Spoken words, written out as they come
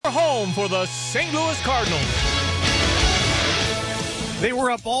home for the St. Louis Cardinals. They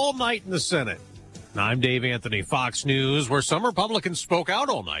were up all night in the Senate. I'm Dave Anthony, Fox News, where some Republicans spoke out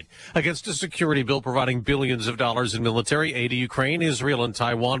all night against a security bill providing billions of dollars in military aid to Ukraine, Israel, and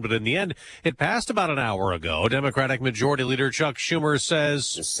Taiwan. But in the end, it passed about an hour ago. Democratic Majority Leader Chuck Schumer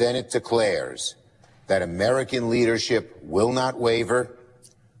says the Senate declares that American leadership will not waver,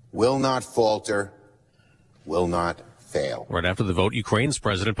 will not falter, will not fail. Right after the vote, Ukraine's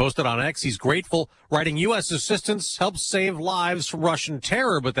president posted on X he's grateful, writing U.S. assistance helps save lives from Russian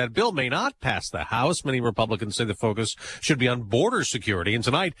terror, but that bill may not pass the House. Many Republicans say the focus should be on border security. And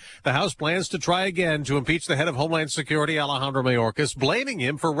tonight, the House plans to try again to impeach the head of Homeland Security, Alejandro Mayorkas, blaming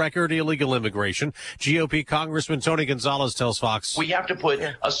him for record illegal immigration. GOP Congressman Tony Gonzalez tells Fox, we have to put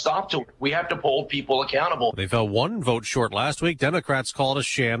a stop to it. We have to hold people accountable. They fell one vote short last week. Democrats called a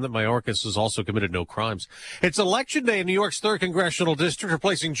sham that Mayorkas has also committed no crimes. It's Election Day in New York's 3rd Congressional District,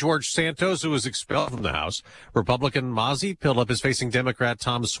 replacing George Santos, who was expelled from the House. Republican Mazi Pilip is facing Democrat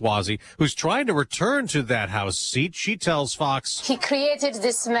Tom Suozzi, who's trying to return to that House seat. She tells Fox, he created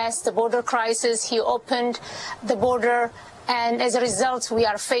this mess, the border crisis. He opened the border, and as a result, we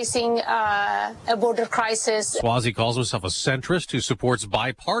are facing a border crisis. Suozzi calls himself a centrist who supports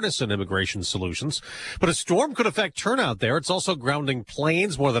bipartisan immigration solutions. But a storm could affect turnout there. It's also grounding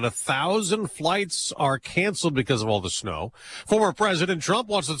planes. More than 1,000 flights are canceled because of all the snow. Former President Trump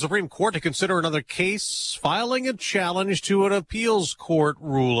wants the Supreme Court to consider another case, filing a challenge to an appeals court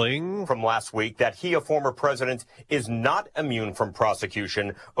ruling from last week that he, a former president, is not immune from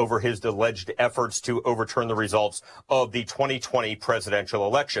prosecution over his alleged efforts to overturn the results of the 2020 presidential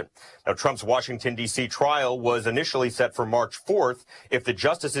election. Now, Trump's Washington, D.C. trial was initially set for March 4th. If the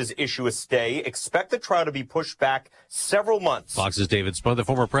justices issue a stay, expect the trial to be pushed back several months. Fox's David Spun, the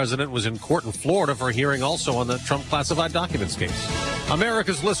former president, was in court in Florida for a hearing also on the Trump classified documents case.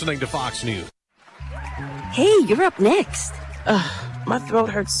 America's listening to Fox News. Hey, you're up next. My throat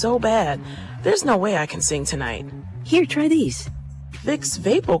hurts so bad. There's no way I can sing tonight. Here, try these. Vicks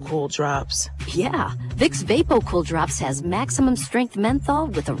VapoCool Drops. Yeah, Vicks VapoCool Drops has maximum strength menthol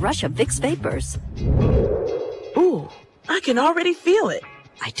with a rush of Vicks Vapors. Ooh, I can already feel it.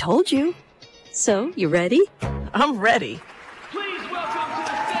 I told you. So, you ready? I'm ready. Please welcome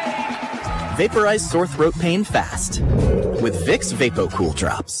to the stage. Vaporize sore throat pain fast with Vicks VapoCool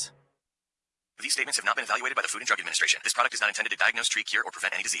Drops. These statements have not been evaluated by the Food and Drug Administration. This product is not intended to diagnose, treat, cure, or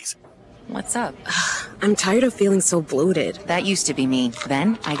prevent any disease. What's up? I'm tired of feeling so bloated. That used to be me.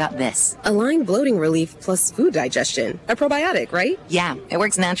 Then I got this. Align Bloating Relief plus food digestion. A probiotic, right? Yeah, it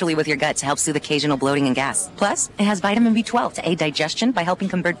works naturally with your gut to help soothe occasional bloating and gas. Plus, it has vitamin B12 to aid digestion by helping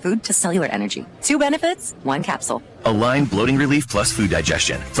convert food to cellular energy. 2 benefits, 1 capsule. Align Bloating Relief plus food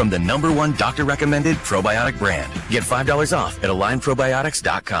digestion from the #1 doctor-recommended probiotic brand. Get $5 off at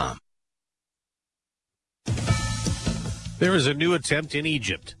alignprobiotics.com. There is a new attempt in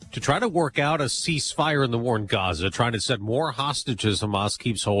Egypt to try to work out a ceasefire in the war in Gaza, trying to set more hostages Hamas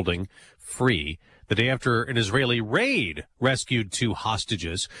keeps holding free. The day after an Israeli raid rescued 2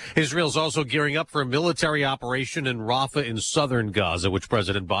 hostages. Israel's also gearing up for a military operation in Rafah in southern Gaza, which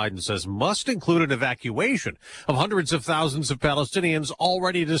President Biden says must include an evacuation of hundreds of thousands of Palestinians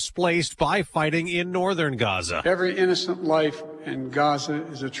already displaced by fighting in northern Gaza. Every innocent life in Gaza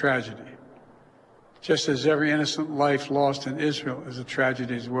is a tragedy, just as every innocent life lost in Israel is a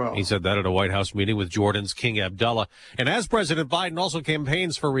tragedy as well. He said that at a White House meeting with Jordan's King Abdullah. And as President Biden also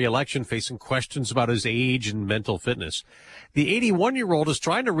campaigns for re-election, facing questions about his age and mental fitness, the 81-year-old is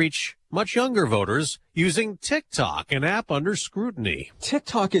trying to reach much younger voters using TikTok, an app under scrutiny.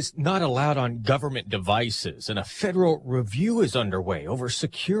 TikTok is not allowed on government devices, and a federal review is underway over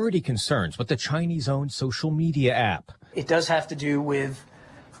security concerns with the Chinese-owned social media app. It does have to do with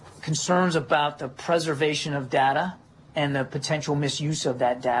concerns about the preservation of data and the potential misuse of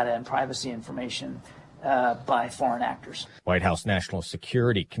that data and privacy information by foreign actors. White House National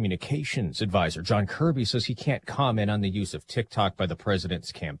Security Communications Advisor John Kirby says he can't comment on the use of TikTok by the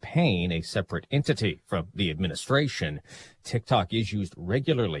president's campaign, a separate entity from the administration. TikTok is used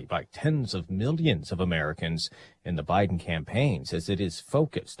regularly by tens of millions of Americans, and the Biden campaign says it is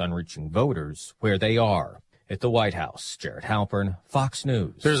focused on reaching voters where they are. At the White House, Jared Halpern, Fox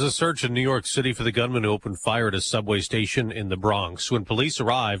News. There's a search in New York City for the gunman who opened fire at a subway station in the Bronx. When police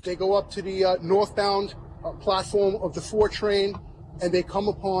arrived, they go up to the northbound platform of the 4 train, and they come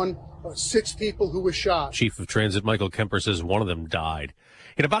upon 6 people who were shot. Chief of Transit Michael Kemper says one of them died.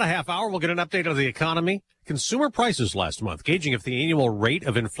 In about a half hour, we'll get an update on the economy. Consumer prices last month, gauging if the annual rate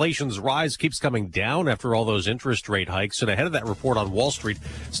of inflation's rise keeps coming down after all those interest rate hikes. And ahead of that report on Wall Street,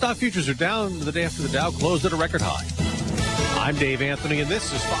 stock futures are down the day after the Dow closed at a record high. I'm Dave Anthony, and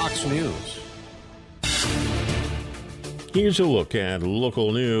this is Fox News. Here's a look at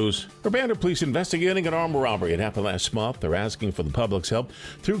local news. Urbana police investigating an armed robbery. It happened last month. They're asking for the public's help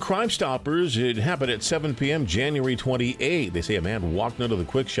through Crime Stoppers. It happened at 7 p.m. January 28. They say a man walked into the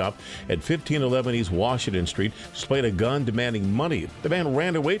quick shop at 1511 East Washington Street, displayed a gun demanding money. The man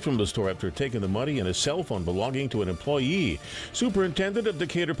ran away from the store after taking the money and a cell phone belonging to an employee. Superintendent of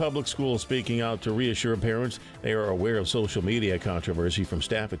Decatur Public Schools speaking out to reassure parents they are aware of social media controversy from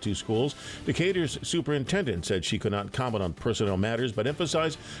staff at two schools. Decatur's superintendent said she could not comment on personnel matters, but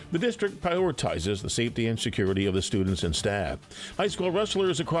emphasized the district prioritizes the safety and security of the students and staff. High school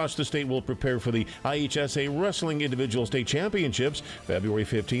wrestlers across the state will prepare for the IHSA Wrestling Individual State Championships, February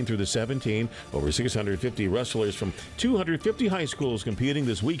 15 through the 17th. Over 650 wrestlers from 250 high schools competing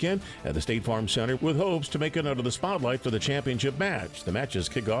this weekend at the State Farm Center with hopes to make it under the spotlight for the championship match. The matches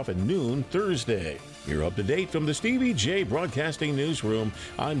kick off at noon Thursday. You're up to date from the Stevie Jay Broadcasting Newsroom.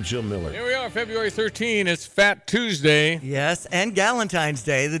 I'm Jim Miller. Here we are, February 13. It's Fat Tuesday. Yes, and Galentine's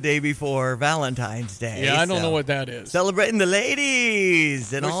Day, the day before Valentine's Day. Yeah, I don't know what that is. Celebrating the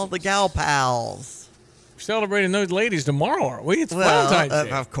ladies and all the gal pals. We're celebrating those ladies tomorrow, aren't we? It's Valentine's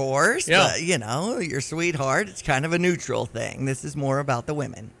Day. Of course. Yeah. But, your sweetheart, it's kind of a neutral thing. This is more about the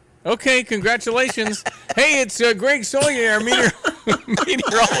women. Okay, congratulations. Hey, it's Greg Sawyer, our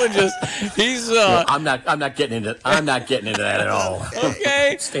meteorologist. He's I'm not getting into that at all.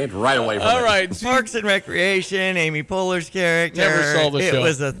 Okay. Stayed right away from it. All right. Parks and Recreation, Amy Poehler's character. Never saw the show. It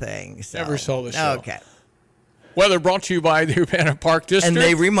was a thing. So. Never saw the show. Okay. Weather brought to you by the Urbana Park District. And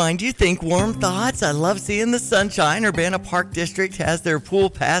they remind you, think warm thoughts. I love seeing the sunshine. Urbana Park District has their pool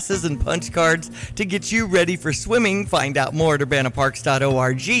passes and punch cards to get you ready for swimming. Find out more at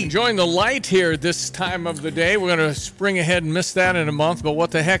urbanaparks.org. Enjoying the light here this time of the day. We're going to spring ahead and miss that in a month, but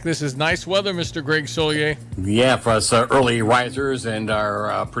what the heck? This is nice weather, Mr. Greg Solier. Yeah, for us early risers and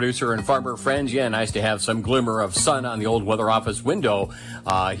our producer and farmer friends, nice to have some glimmer of sun on the old weather office window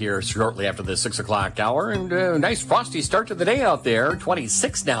here shortly after the 6 o'clock hour. And nice frosty start to the day out there.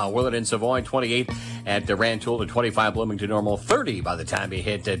 26 now, Willard and Savoy, 28 at Rantoul, to 25 Bloomington Normal, 30 by the time you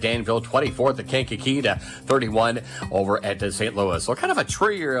hit Danville, 24 at the Kankakee, to 31 over at St. Louis. So kind of a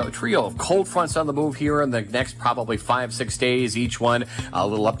trio of cold fronts on the move here in the next probably 5-6 days. Each one a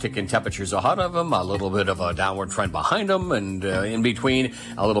little uptick in temperatures ahead of them, a little bit of a downward trend behind them, and in between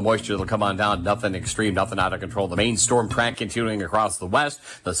a little moisture that'll come on down. Nothing extreme, nothing out of control. The main storm track continuing across the west,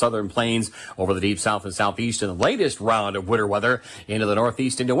 the southern plains, over the deep south and southeast, and the latest round of winter weather into the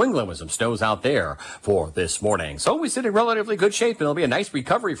northeast and New England with some snows out there for this morning. So we sit in relatively good shape, and it'll be a nice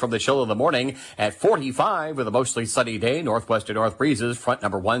recovery from the chill of the morning at 45 with a mostly sunny day. Northwest to north breezes. Front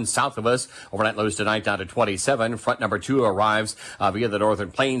number 1 south of us. Overnight lows tonight down to 27. Front number 2 arrives via the northern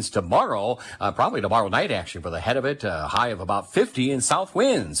plains tomorrow, probably tomorrow night actually, with ahead of it a high of about 50 in south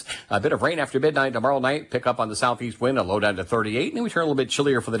winds. A bit of rain after midnight tomorrow night. Pick up on the southeast wind, a low down to 38. And then we turn a little bit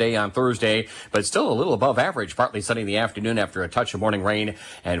chillier for the day on Thursday, but still a little above average. Partly sunny in the afternoon after a touch of morning rain,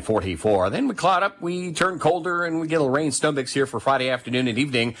 and 44. Then we cloud up, we turn colder, and we get a little rain snowmix here for Friday afternoon and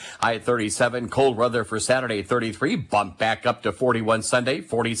evening. High at 37. Cold weather for Saturday, 33. Bump back up to 41 Sunday,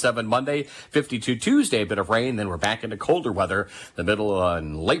 47 Monday, 52 Tuesday. A bit of rain. Then we're back into colder weather the middle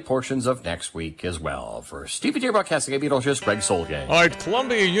and late portions of next week as well. For Stevie Jay Broadcasting, meteorologist Greg Solgay. All right,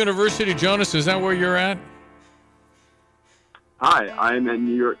 Columbia University, Jonas, is that where you're at? Hi, I'm in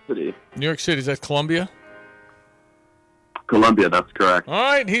New York City. New York City, is that Columbia? Columbia, that's correct. All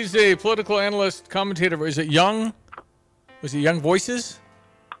right, he's a political analyst, commentator. Is it Young? Was it Young Voices?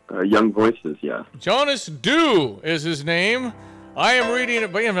 Young Voices, yeah. Jonas Dew is his name. I am reading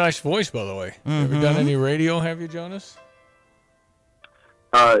it, but you have a nice voice, by the way. Mm-hmm. Have you done any radio, have you, Jonas?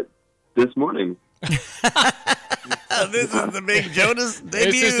 This morning. This is the big Jonas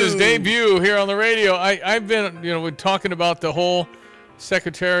debut. This is his debut here on the radio. I've been, we're talking about the whole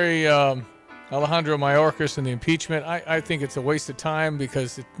Secretary Alejandro Mayorkas and the impeachment. I think it's a waste of time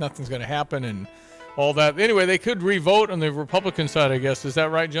because nothing's going to happen and all that. Anyway, they could re-vote on the Republican side, I guess. Is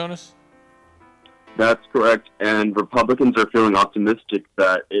that right, Jonas? That's correct. And Republicans are feeling optimistic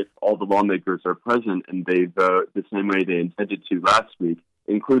that if all the lawmakers are present and they vote the same way they intended to last week,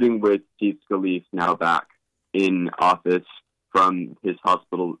 including with Steve Scalise now back in office from his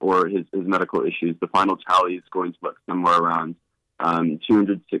hospital or his medical issues, the final tally is going to look somewhere around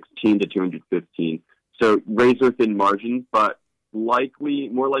 216 to 215. So razor-thin margins, but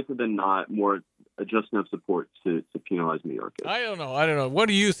more likely than not, just enough support to penalize New York. I don't know. What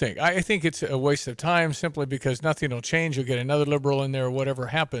do you think? I think it's a waste of time simply because nothing will change. You'll get another liberal in there or whatever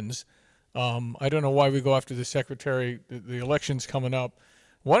happens. I don't know why we go after the secretary. The election's coming up.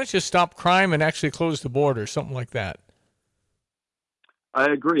 Why don't you stop crime and actually close the border, something like that? I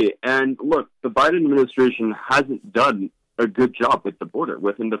agree. And look, the Biden administration hasn't done a good job with the border.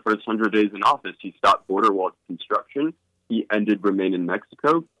 Within the first 100 days in office, he stopped border wall construction. He ended Remain in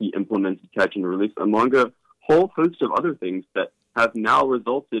Mexico. He implemented catch and release, among a whole host of other things that have now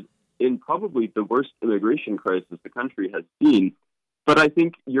resulted in probably the worst immigration crisis the country has seen. But I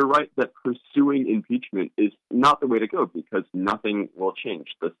think you're right that pursuing impeachment is not the way to go because nothing will change.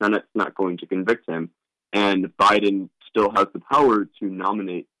 The Senate's not going to convict him, and Biden still has the power to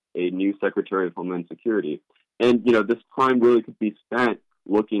nominate a new Secretary of Homeland Security. And, this time really could be spent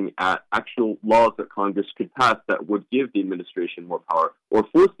looking at actual laws that Congress could pass that would give the administration more power or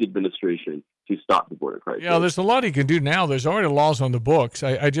force the administration to stop the border crisis. Yeah, there's a lot you can do now. There's already laws on the books.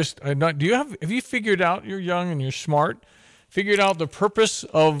 Have you figured out, you're young and you're smart, figured out the purpose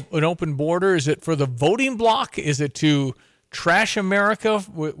of an open border? Is it for the voting bloc? Is it to trash America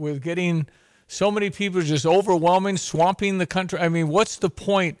with getting so many people just overwhelming, swamping the country? I mean, what's the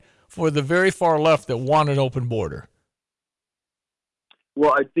point for the very far left that want an open border?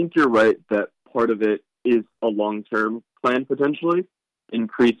 Well, I think you're right that part of it is a long-term plan, potentially.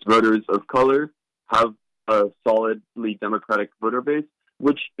 Increase voters of color, have a solidly Democratic voter base,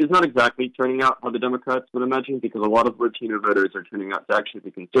 which is not exactly turning out how the Democrats would imagine, because a lot of Latino voters are turning out to actually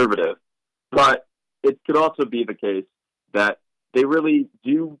be conservative. But it could also be the case that they really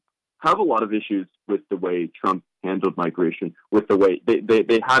do have a lot of issues with the way Trump handled migration, with the way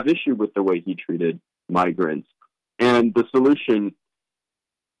they have issue with the way he treated migrants. And the solution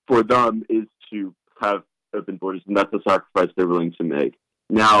for them is to have open borders, and that's a sacrifice they're willing to make.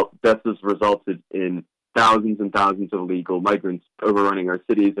 Now, this has resulted in thousands and thousands of illegal migrants overrunning our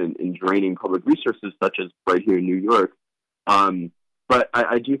cities and draining public resources, such as right here in New York. But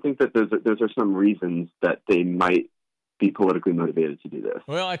I do think that those are some reasons that they might be politically motivated to do this.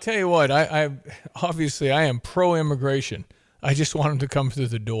 Well, I tell you what, I obviously I am pro-immigration. I just want them to come through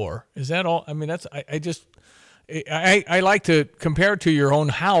the door. Is that all? I mean, I like to compare it to your own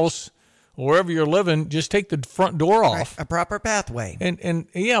house. Wherever you're living, just take the front door off. Right, a proper pathway. And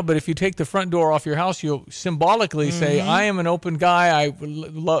yeah, but if you take the front door off your house, you'll symbolically say, I am an open guy.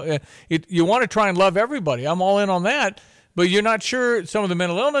 You want to try and love everybody. I'm all in on that. But you're not sure some of the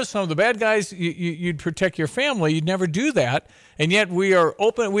mental illness, some of the bad guys, you'd protect your family. You'd never do that. And yet we are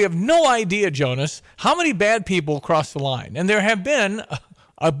open. We have no idea, Jonas, how many bad people cross the line. And there have been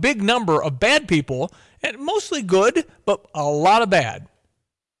a big number of bad people, and mostly good, but a lot of bad.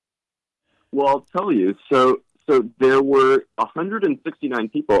 Well, I'll tell you. So there were 169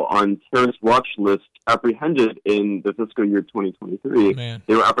 people on terrorist watch list apprehended in the fiscal year 2023. Man.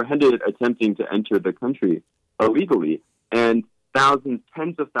 They were apprehended attempting to enter the country illegally, and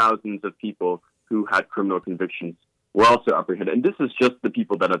tens of thousands of people who had criminal convictions were also apprehended. And this is just the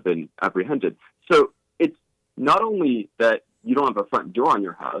people that have been apprehended. So it's not only that you don't have a front door on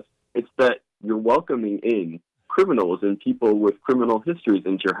your house, it's that you're welcoming in criminals and people with criminal histories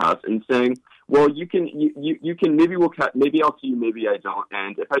into your house and saying, well, you can maybe I'll see you, maybe I don't,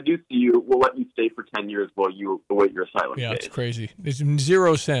 and if I do see you, we'll let you stay for 10 years while you await your asylum case. Yeah, it's crazy. It's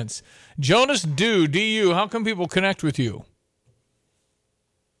 0 sense. Jonas Du, how can people connect with you?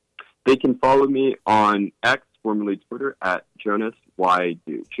 They can follow me on X, formerly Twitter, at Jonas Y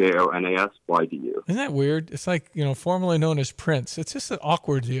Du, JONASYDU. Isn't that weird? It's like, formerly known as Prince. It's just an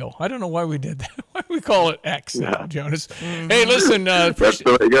awkward deal. I don't know why we did that. Why do we call it X now, Jonas? Hey, listen, That's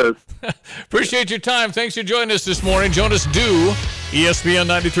the way it goes. Appreciate your time. Thanks for joining us this morning. Jonas Du, ESPN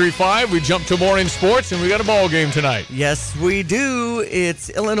 93.5. We jump to morning sports, and we got a ball game tonight. Yes, we do. It's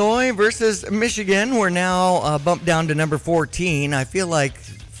Illinois versus Michigan. We're now bumped down to number 14. I feel like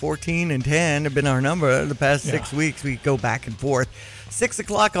 14 and 10 have been our number the past 6 weeks. We go back and forth. 6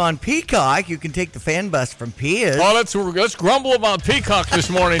 o'clock on Peacock. You can take the fan bus from Pia's. Oh, let's grumble about Peacock this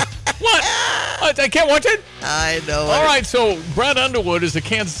morning. What? I can't watch it? I know. All right, so Brad Underwood is a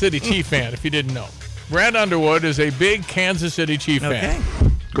Kansas City Chief fan, if you didn't know. Brad Underwood is a big Kansas City Chief fan.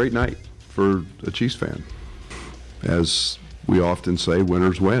 Great night for a Chiefs fan. As we often say,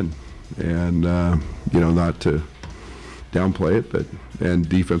 winners win. And, not to downplay it, and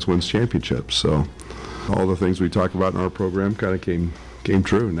defense wins championships. So all the things we talk about in our program kind of came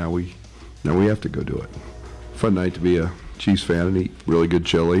true. Now we have to go do it. Fun night to be a Chiefs fan and eat really good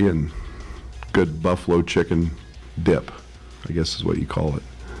chili and good buffalo chicken dip, I guess is what you call it.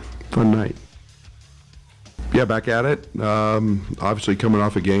 Fun night. Yeah, back at it. Obviously coming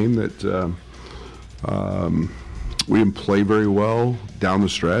off a game that we didn't play very well down the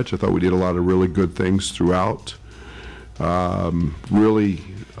stretch. I thought we did a lot of really good things throughout. Really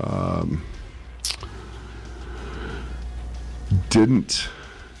didn't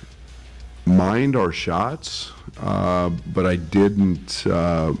mind our shots but I didn't.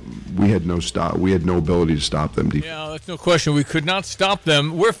 We had no stop. We had no ability to stop them. Yeah, that's no question. We could not stop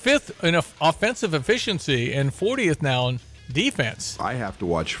them. We're 5th in offensive efficiency and 40th now in defense. I have to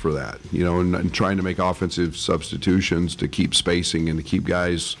watch for that, and trying to make offensive substitutions to keep spacing and to keep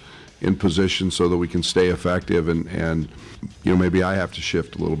guys in position so that we can stay effective. And maybe I have to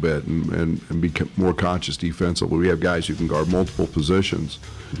shift a little bit and be more conscious defensively. We have guys who can guard multiple positions.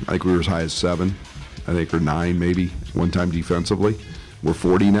 I think we were as high as 7. I think we're 9 maybe one time defensively. We're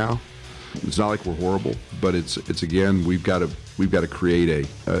 40 now. It's not like we're horrible, but it's again, we've got to create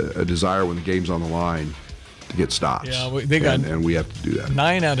a desire when the game's on the line to get stops. Yeah, they got and we have to do that.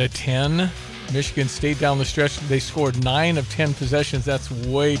 9 out of 10. Michigan State down the stretch, they scored 9 of 10 possessions. That's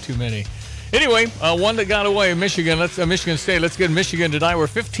way too many. Anyway, one that got away, Michigan. Michigan State. Let's get Michigan tonight. We're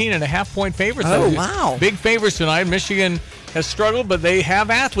 15.5-point favorites. Oh, wow. Big favorites tonight. Michigan has struggled, but they have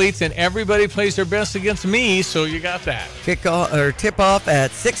athletes, and everybody plays their best against me, so you got that. Tip-off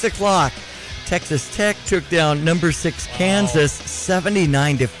at 6 o'clock. Texas Tech took down number 6 Kansas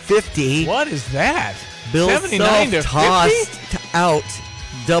 79-50. What is that? Bill 79-50? Tossed out.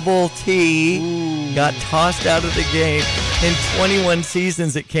 Double T got tossed out of the game. In 21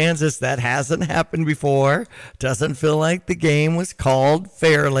 seasons at Kansas, that hasn't happened before. Doesn't feel like the game was called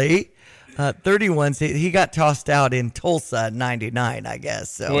fairly. 31, he got tossed out in Tulsa in 99, I guess.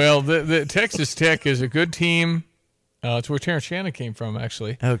 So. Well, the Texas Tech is a good team. It's where Terrence Shannon came from,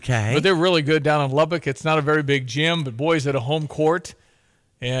 actually. Okay. But they're really good down in Lubbock. It's not a very big gym, but boys, at a home court.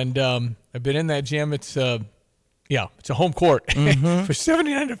 And I've been in that gym. It's it's a home court for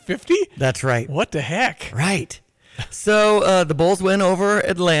 79-50. That's right. What the heck? Right. So the Bulls win over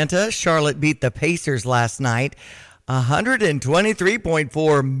Atlanta. Charlotte beat the Pacers last night.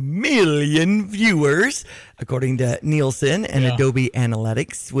 123.4 million viewers, according to Nielsen and Adobe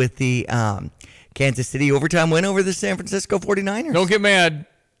Analytics, with the Kansas City overtime win over the San Francisco 49ers. Don't get mad.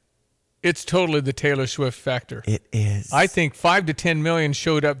 It's totally the Taylor Swift factor. It is. I think 5 to 10 million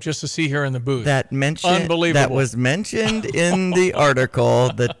showed up just to see her in the booth. Unbelievable. That was mentioned in the article,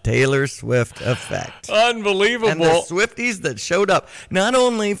 the Taylor Swift effect. Unbelievable. And the Swifties that showed up, not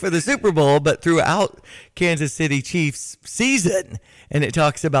only for the Super Bowl, but throughout Kansas City Chiefs season. And it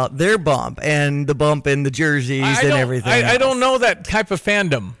talks about their bump and the bump in the jerseys and everything I don't know that type of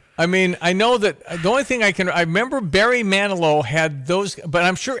fandom. I mean, I know that the only thing I remember Barry Manilow had those, but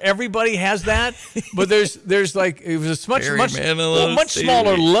I'm sure everybody has that. But there's like, it was a much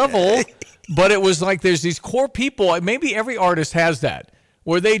smaller level, but it was like there's these core people. Maybe every artist has that,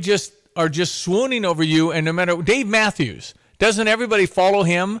 where they just are just swooning over you. And no matter, Dave Matthews, doesn't everybody follow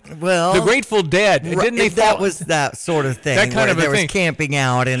him? Well, the Grateful Dead, didn't they? That was that sort of thing. That kind of a thing. There was camping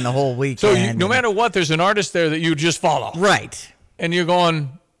out in the whole weekend. So no matter what, there's an artist there that you just follow, right? And you're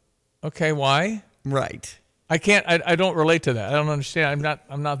going, okay, why? Right. I can't. I don't relate to that. I don't understand.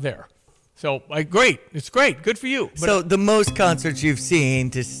 I'm not there. So great. It's great. Good for you. But so the most concerts you've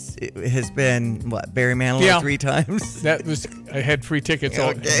seen has been what? Barry Manilow 3 times. I had free tickets.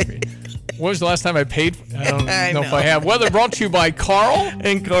 Okay. When was the last time I paid? I don't know if I have. Weather brought to you by Carl.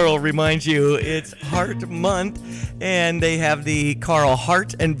 And Carl reminds you it's Heart Month, and they have the Carl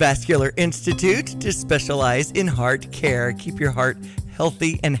Heart and Vascular Institute to specialize in heart care. Keep your heart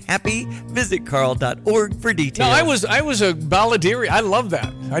healthy and happy. Visit carl.org for details. No, I was a balladeer. I love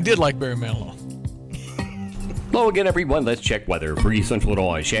that. I did like Barry Manilow. Hello again, everyone. Let's check weather for East Central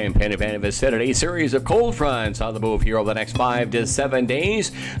Illinois. Champaign has set a series of cold fronts on the move here over the next 5 to 7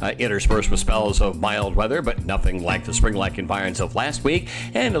 days, interspersed with spells of mild weather, but nothing like the spring-like environs of last week,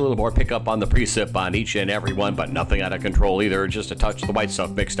 and a little more pickup on the precip on each and every one, but nothing out of control either. Just a touch of the white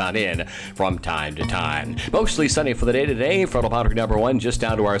stuff mixed on in from time to time. Mostly sunny for the day today. Frontal boundary number 1 just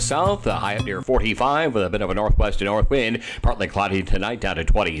down to our south, high up near 45 with a bit of a northwest to north wind. Partly cloudy tonight down to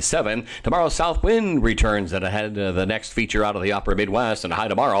 27. Tomorrow, south wind returns at a the next feature out of the upper Midwest, and high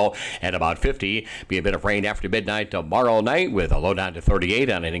tomorrow at about 50. Be a bit of rain after midnight tomorrow night with a low down to 38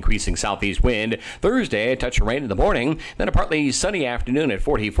 on an increasing southeast wind. Thursday, a touch of rain in the morning, then a partly sunny afternoon at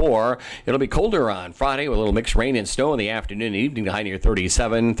 44. It'll be colder on Friday with a little mixed rain and snow in the afternoon and evening, high near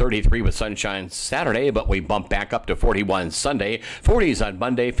 37, 33 with sunshine Saturday, but we bump back up to 41 Sunday, 40s on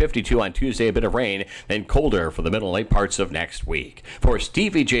Monday, 52 on Tuesday, a bit of rain, then colder for the middle and late parts of next week. For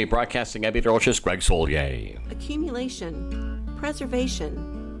Stevie Jay Broadcasting, I'm Greg Solier. Accumulation,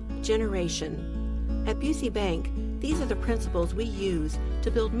 preservation, generation. At Busey Bank, these are the principles we use to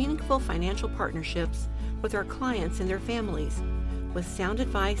build meaningful financial partnerships with our clients and their families. With sound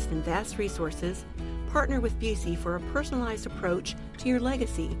advice and vast resources, partner with Busey for a personalized approach to your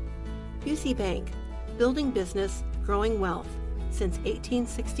legacy. Busey Bank, building business, growing wealth since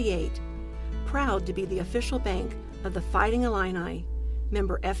 1868. proud to be the official bank of the Fighting Illini,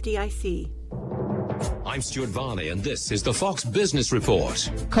 member FDIC. I'm Stuart Varney, and this is the Fox Business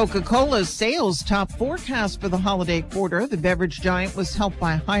Report. Coca-Cola's sales top forecast for the holiday quarter. The beverage giant was helped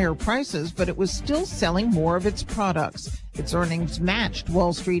by higher prices, but it was still selling more of its products. Its earnings matched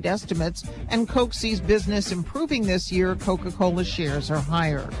Wall Street estimates, and Coke sees business improving this year. Coca-Cola shares are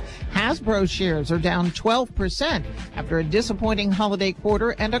higher. Hasbro shares are down 12% after a disappointing holiday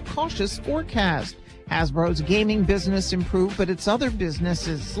quarter and a cautious forecast. Hasbro's gaming business improved, but its other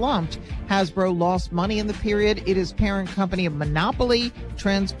businesses slumped. Hasbro lost money in the period. It is parent company of Monopoly,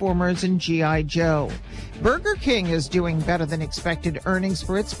 Transformers, and G.I. Joe. Burger King is doing better than expected earnings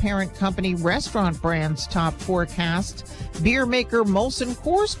for its parent company Restaurant Brands top forecast. Beer maker Molson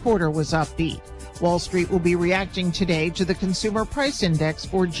Coors quarter was upbeat. Wall Street will be reacting today to the Consumer Price Index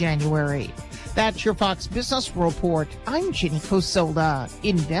for January. That's your Fox Business Report. I'm Ginny Cosola,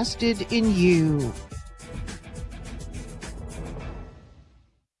 invested in you.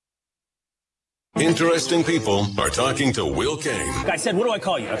 Interesting people are talking to Will Kane. I said, what do I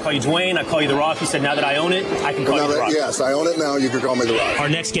call you? I call you Dwayne. I call you The Rock. He said, now that I own it, I can call you The Rock. Yes, I own it now. You can call me The Rock. Our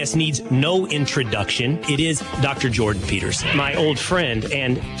next guest needs no introduction. It is Dr. Jordan Peterson, my old friend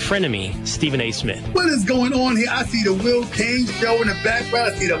and frenemy, Stephen A. Smith. What is going on here? I see the Will Kane show in the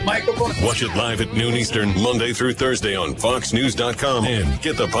background. I see the microphone. Watch it live at noon Eastern, Monday through Thursday on FoxNews.com. And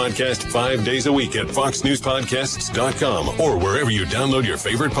get the podcast 5 days a week at FoxNewsPodcasts.com or wherever you download your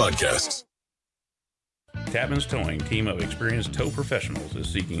favorite podcasts. Tapman's Towing, team of experienced tow professionals, is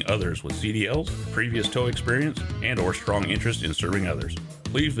seeking others with CDLs, previous tow experience, and or strong interest in serving others.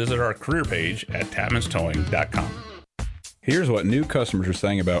 Please visit our career page at tapmanstowing.com. Here's what new customers are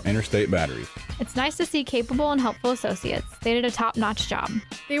saying about Interstate Batteries. It's nice to see capable and helpful associates. They did a top-notch job.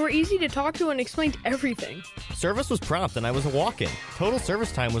 They were easy to talk to and explained everything. Service was prompt and I was a walk-in. Total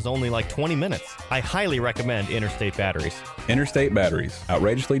service time was only like 20 minutes. I highly recommend Interstate Batteries. Interstate Batteries,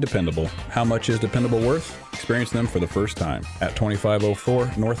 outrageously dependable. How much is dependable worth? Experience them for the first time at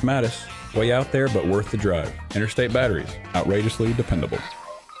 2504 North Mattis. Way out there, but worth the drive. Interstate Batteries, outrageously dependable.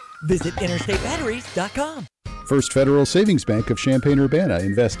 Visit interstatebatteries.com. First Federal Savings Bank of Champaign-Urbana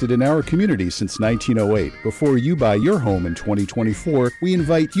invested in our community since 1908. Before you buy your home in 2024, we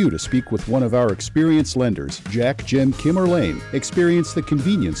invite you to speak with one of our experienced lenders, Jack, Jim, Kim, or Lane. Experience the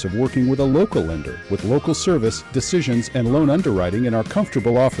convenience of working with a local lender with local service, decisions, and loan underwriting in our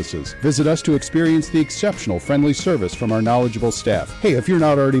comfortable offices. Visit us to experience the exceptional friendly service from our knowledgeable staff. Hey, if you're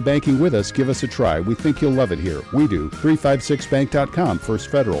not already banking with us, give us a try. We think you'll love it here. We do. 356bank.com, First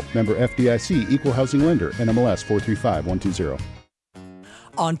Federal. Member FDIC, Equal Housing Lender, NMLS 435120.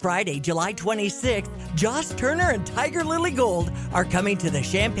 On Friday, July 26th, Josh Turner and Tiger Lily Gold are coming to the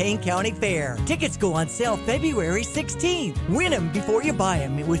Champaign County Fair. Tickets go on sale February 16th. Win them before you buy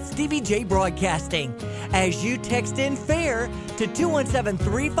them with Stevie Jay Broadcasting. As you text in FAIR to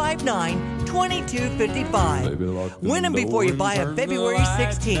 217-359-2255. Win them before you buy them February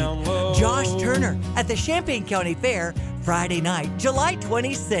 16th. Josh Turner at the Champaign County Fair, Friday night, July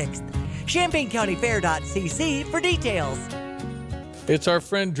 26th. ChampaignCountyFair.cc for details. It's our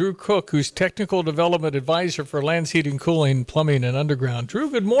friend Drew Cook, who's Technical Development Advisor for Lands Heating, Cooling, Plumbing, and Underground. Drew,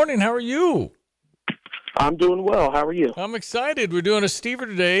 good morning. How are you? I'm doing well. How are you? I'm excited. We're doing a Stever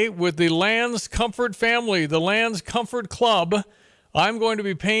today with the Lands Comfort family, the Lands Comfort Club. I'm going to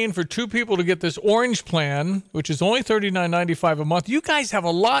be paying for two people to get this orange plan, which is only $39.95 a month. You guys have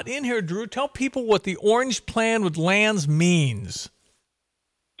a lot in here, Drew. Tell people what the orange plan with Lands means.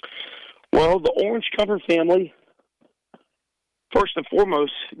 Well, the Orange Comfort family, first and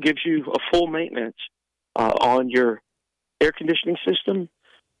foremost, gives you a full maintenance on your air conditioning system,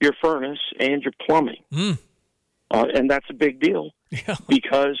 your furnace, and your plumbing. And that's a big deal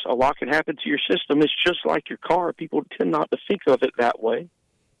because a lot can happen to your system. It's just like your car. People tend not to think of it that way,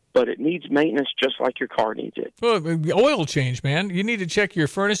 but it needs maintenance just like your car needs it. Well, oil change, man. You need to check your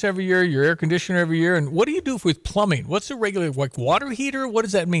furnace every year, your air conditioner every year. And what do you do with plumbing? What's the regular, like water heater? What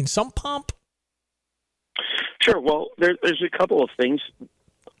does that mean? Sump pump? Sure. Well, there's a couple of things.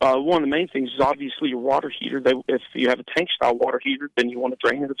 One of the main things is obviously your water heater. If you have a tank-style water heater, then you want to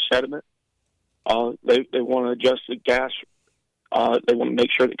drain it of sediment. They want to adjust the gas. They want to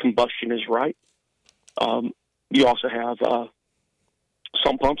make sure that combustion is right. You also have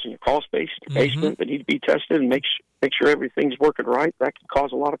some pumps in your crawl space, in your basement, that need to be tested and make sure everything's working right. That can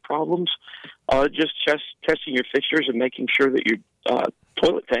cause a lot of problems. Just testing your fixtures and making sure that your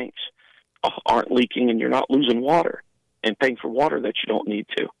toilet tanks aren't leaking and you're not losing water and paying for water that you don't need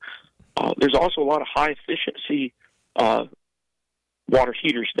to. There's also a lot of high-efficiency water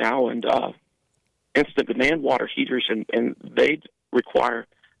heaters now and instant demand water heaters, and they require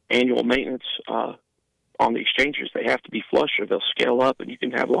annual maintenance on the exchangers. They have to be flush or they'll scale up, and you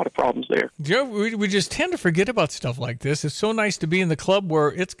can have a lot of problems there. Joe, we just tend to forget about stuff like this. It's so nice to be in the club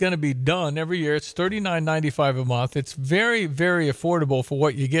where it's going to be done every year. It's $39.95 a month. It's very, very affordable for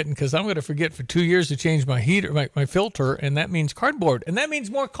what you're getting, because I'm going to forget for 2 years to change my heater, my filter, and that means cardboard. And that means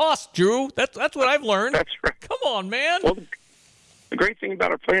more cost, Drew. That's what I've learned. That's right. Come on, man. Well, the great thing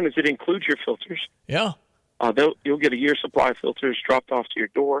about our plan is it includes your filters. Yeah. You'll get a year's supply of filters dropped off to your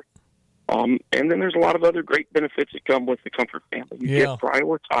door. And then there's a lot of other great benefits that come with the Comfort family. You get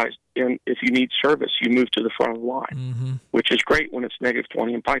prioritized, and if you need service, you move to the front of the line, which is great when it's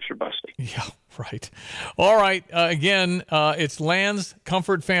 -20 and pipes are busting. Yeah, right. All right. Again, it's Land's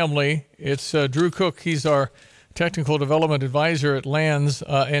Comfort Family. It's Drew Cook. He's our technical development advisor at Land's.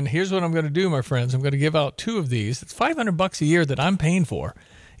 And here's what I'm going to do, my friends. I'm going to give out 2 of these. It's $500 a year that I'm paying for.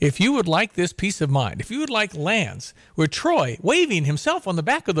 If you would like this peace of mind, if you would like Land's, with Troy waving himself on the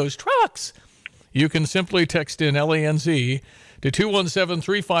back of those trucks, you can simply text in LANZ to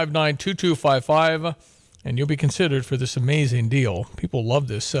 217-359-2255, and you'll be considered for this amazing deal. People love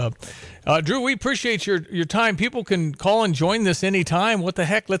this. Drew, we appreciate your time. People can call and join this anytime. What the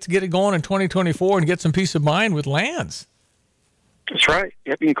heck? Let's get it going in 2024 and get some peace of mind with Land's. That's right.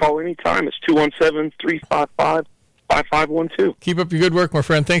 Yep, you can call anytime. It's 217-355-5512. Keep up your good work, my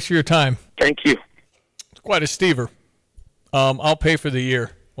friend. Thanks for your time. Thank you. It's quite a stever. I'll pay for the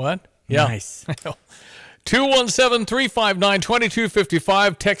year. What? Yeah. Nice.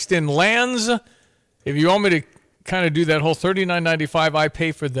 217-359-2255. Text in Lands. If you want me to kind of do that whole $39.95, I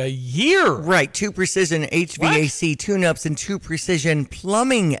pay for the year. Right. 2 Precision HVAC tune-ups and 2 Precision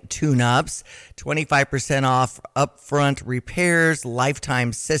plumbing tune-ups. 25% off upfront repairs,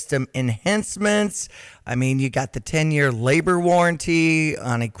 lifetime system enhancements. I mean, you got the 10-year labor warranty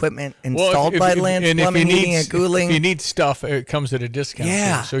on equipment installed by Land's Plumbing, Heating, and Cooling. If you need stuff, it comes at a discount.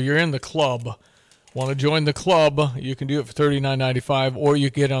 Yeah. So you're in the club. Want to join the club, you can do it for $39.95, or you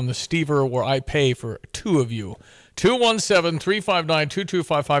get on the Stever where I pay for 2 of you.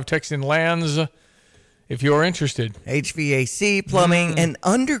 217-359-2255. Text in Lands if you're interested. HVAC, plumbing, and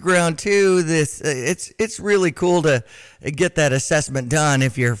underground too. This it's really cool to get that assessment done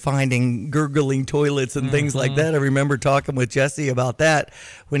if you're finding gurgling toilets and things like that. I remember talking with Jesse about that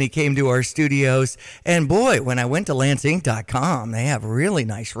when he came to our studios. And boy, when I went to LanceInc.com, they have really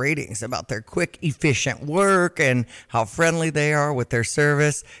nice ratings about their quick, efficient work and how friendly they are with their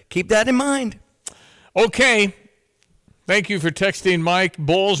service. Keep that in mind. Okay. Thank you for texting, Mike.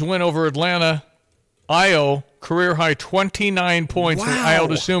 Bulls win over Atlanta. Io, career high 29 points for Io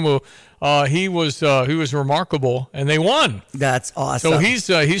DeSumo. He was remarkable, and they won. That's awesome. So he's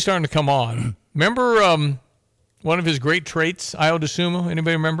starting to come on. Remember one of his great traits, Io DeSumo?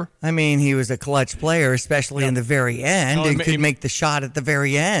 Anybody remember? I mean, he was a clutch player, especially in the very end, and could make the shot at the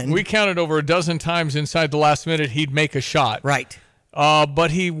very end. We counted over a dozen times inside the last minute he'd make a shot. Right.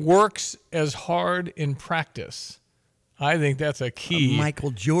 But he works as hard in practice. I think that's a key. A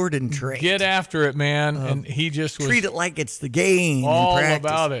Michael Jordan trait. Get after it, man. And he just was treat it like it's the game. All in practice.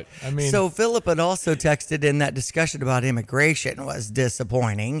 about it. I mean, so Philip had also texted in that discussion about immigration was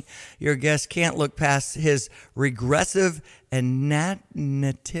disappointing. Your guest can't look past his regressive and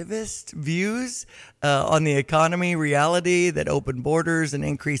nativist views on the economy reality that open borders and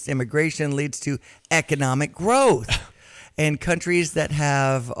increased immigration leads to economic growth. And countries that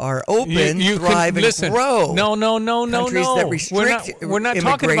are open thrive and grow. No. Countries that restrict we're not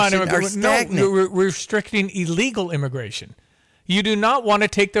talking about immigration. No, we're restricting illegal immigration. You do not want to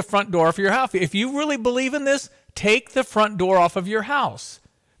take the front door off your house. If you really believe in this, take the front door off of your house.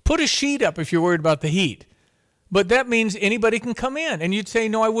 Put a sheet up if you're worried about the heat. But that means anybody can come in. And you'd say,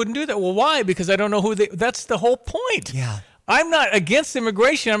 no, I wouldn't do that. Well, why? Because I don't know who they... That's the whole point. Yeah. I'm not against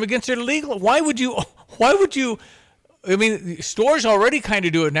immigration. I'm against illegal. Why would you... I mean, stores already kind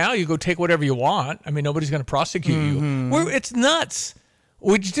of do it now. You go take whatever you want. I mean, nobody's going to prosecute you. It's nuts.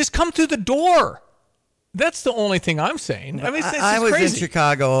 Would you just come through the door? That's the only thing I'm saying. I mean, I was crazy. in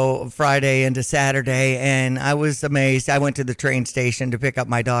Chicago Friday into Saturday, and I was amazed. I went to the train station to pick up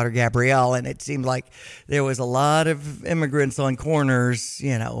my daughter, Gabrielle, and it seemed like there was a lot of immigrants on corners,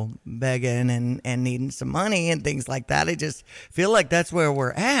 begging and needing some money and things like that. I just feel like that's where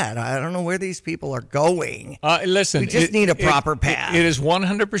we're at. I don't know where these people are going. Listen, we just need a proper path. It is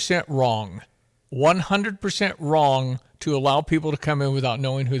 100% wrong. 100% wrong to allow people to come in without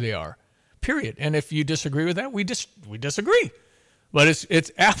knowing who they are. Period. And if you disagree with that, we disagree. But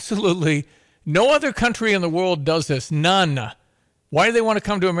it's absolutely no other country in the world does this. None. Why do they want to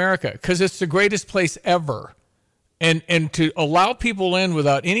come to America? Because it's the greatest place ever. And to allow people in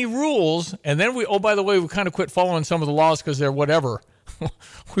without any rules, and then by the way, we kind of quit following some of the laws because they're whatever.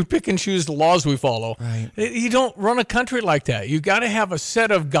 we pick and choose the laws we follow. Right. You don't run a country like that. You got to have a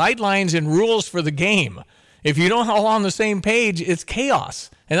set of guidelines and rules for the game. If you don't all on the same page, it's chaos.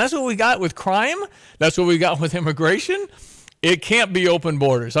 And that's what we got with crime. That's what we got with immigration. It can't be open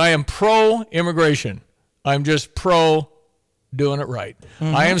borders. I am pro-immigration. I'm just pro doing it right.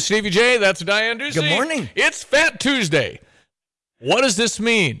 Mm-hmm. I am Stevie Jay. That's Diane Ducey. Good morning. It's Fat Tuesday. What does this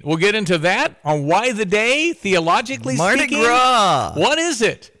mean? We'll get into that on why the day, theologically Mardi speaking. Gras. What is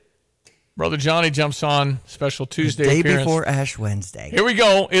it? Brother Jonny jumps on special Tuesday day appearance. Before Ash Wednesday. Here we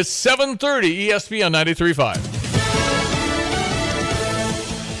go. It's 7:30 ESPN 93.5.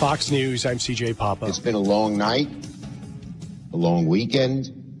 Fox News, I'm CJ Papa. It's been a long night, a long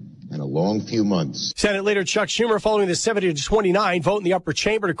weekend, and a long few months. Senate Leader Chuck Schumer following the 70-29 vote in the upper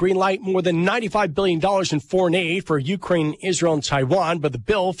chamber to greenlight more than $95 billion in foreign aid for Ukraine, Israel, and Taiwan, but the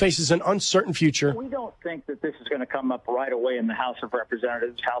bill faces an uncertain future. We don't think that this is going to come up right away in the House of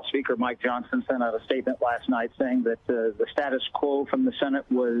Representatives. House Speaker Mike Johnson sent out a statement last night saying that the status quo from the Senate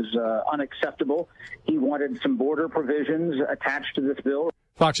was unacceptable. He wanted some border provisions attached to this bill.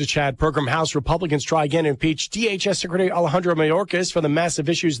 Fox's Chad Program. House Republicans try again to impeach DHS Secretary Alejandro Mayorkas for the massive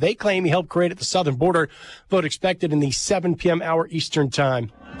issues they claim he helped create at the southern border. Vote expected in the 7 p.m. hour Eastern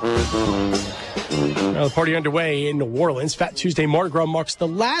time. Now the party underway in New Orleans. Fat Tuesday Mardi Gras marks the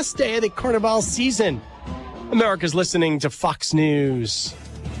last day of the Carnival season. America's listening to Fox News.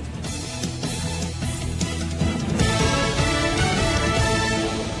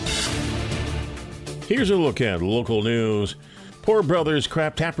 Here's a look at local news. Poor Brothers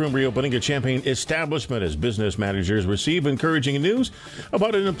Craft Taproom reopening a Champaign establishment as business managers receive encouraging news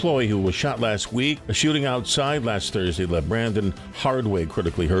about an employee who was shot last week. A shooting outside last Thursday left Brandon Hardway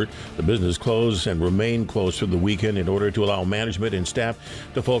critically hurt. The business closed and remained closed through the weekend in order to allow management and staff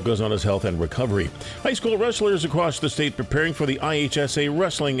to focus on his health and recovery. High school wrestlers across the state preparing for the IHSA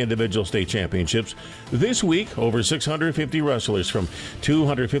Wrestling Individual State Championships. This week, over 650 wrestlers from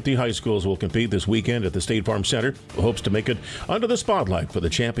 250 high schools will compete this weekend at the State Farm Center, who hopes to make it under the spotlight for the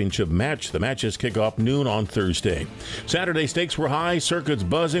championship match. The matches kick off noon on Thursday. Saturday stakes were high, circuits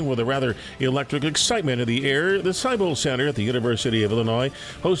buzzing with a rather electric excitement in the air. The Seibel Center at the University of Illinois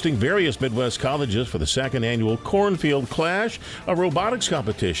hosting various Midwest colleges for the second annual Cornfield Clash, a robotics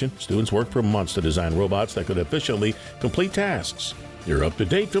competition. Students worked for months to design robots that could efficiently complete tasks. You're up to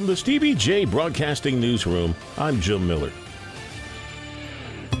date from the Stevie Jay Broadcasting Newsroom. I'm Jim Miller.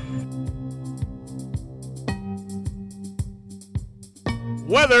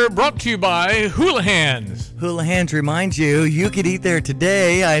 Weather brought to you by Hula Hands. Hula Hands reminds you, you could eat there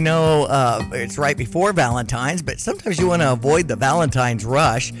today. I know it's right before Valentine's, but sometimes you want to avoid the Valentine's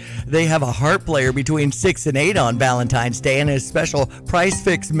rush. They have a heart player between 6 and 8 on Valentine's Day and a special price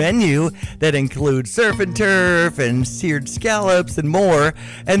fix menu that includes surf and turf and seared scallops and more.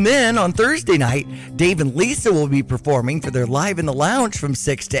 And then on Thursday night, Dave and Lisa will be performing for their Live in the Lounge from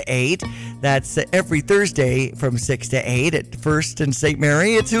 6 to 8. That's every Thursday from 6 to 8 at First and St.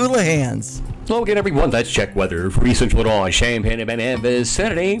 Mary. It's Hula Hands. Hello again, everyone. Let's check weather for East Central Illinois, Champaign, and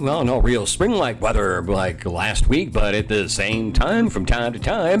vicinity. Well, no real spring-like weather like last week, but at the same time, from time to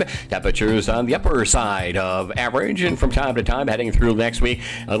time, temperatures on the upper side of average, and from time to time, heading through next week,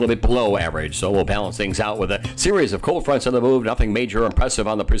 a little bit below average. So we'll balance things out with a series of cold fronts on the move. Nothing major or impressive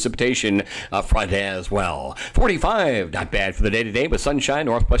on the precipitation front as well. 45, not bad for the day-to-day, with sunshine,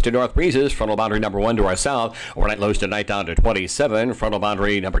 northwest to north breezes. Frontal boundary number 1 to our south. Overnight lows tonight down to 27. Frontal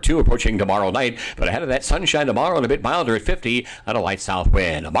boundary number 2 approaching tomorrow night. But ahead of that, sunshine tomorrow and a bit milder at 50 on a light south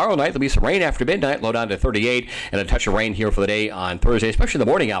wind. Tomorrow night, there'll be some rain after midnight, low down to 38, and a touch of rain here for the day on Thursday, especially in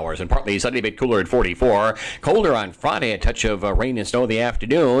the morning hours, and partly Sunday, a bit cooler at 44. Colder on Friday, a touch of rain and snow in the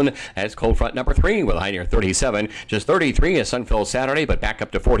afternoon. That's cold front number 3 with a high near 37. Just 33 a sun-filled Saturday, but back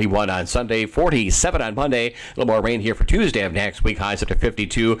up to 41 on Sunday, 47 on Monday. A little more rain here for Tuesday of next week, highs up to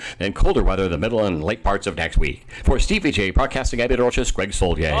 52, then colder weather the middle and late parts of next week. For Stevie Jay, broadcasting Abbey Dorchester, Greg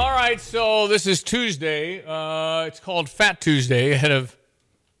Soldier. All right, so this is Tuesday. It's called Fat Tuesday ahead of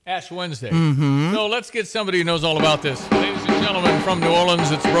Ash Wednesday. Mm-hmm. So let's get somebody who knows all about this. Ladies and gentlemen, from New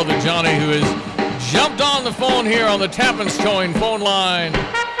Orleans, it's Brother Jonny, who has jumped on the phone here on the Tappan's Towing phone line.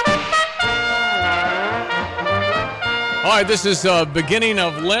 All right, this is beginning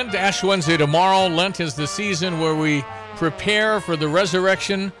of Lent, Ash Wednesday tomorrow. Lent is the season where we prepare for the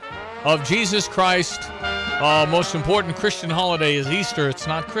resurrection of Jesus Christ. Most important Christian holiday is Easter. It's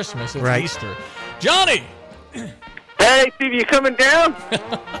not Christmas, it's right. Easter. Jonny! Hey, Steve, you coming down?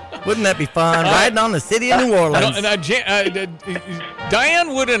 Wouldn't that be fun? Riding on the city of New Orleans.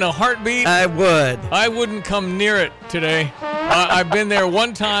 Diane would in a heartbeat. I would. I wouldn't come near it today. I've been there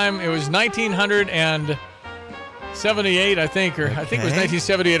one time. It was 1900 and 78, I think, or I think it was Okay.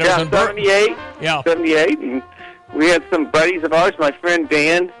 1978. I Yeah, was on 78. Yeah. 78, and we had some buddies of ours. My friend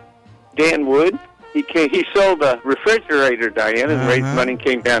Dan Wood. He sold a refrigerator, Diane, and raised money and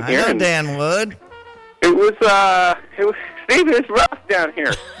came down here. I know and Dan Wood. It was Steve, it's rough down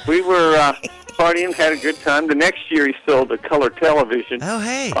here. We were partying, had a good time. The next year, he sold a color television. Oh,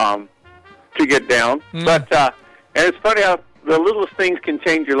 hey. To get down, but and it's funny how the littlest things can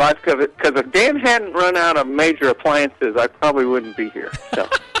change your life. Because if Dan hadn't run out of major appliances, I probably wouldn't be here. So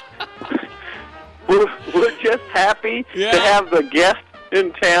we're just happy to have the guests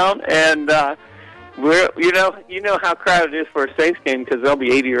in town, and we're you know how crowded it is for a Saints game because there'll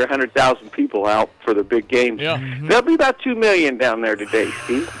be 80 or 100,000 people out for the big games. Yeah. There'll be about 2 million down there today,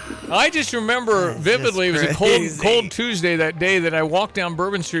 Steve. I just remember vividly, it was a cold Tuesday that day that I walked down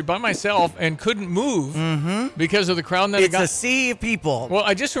Bourbon Street by myself and couldn't move because of the crowd. And then It's a sea of people. Well,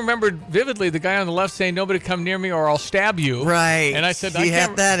 I just remembered vividly the guy on the left saying, "Nobody come near me or I'll stab you." Right. And I said, you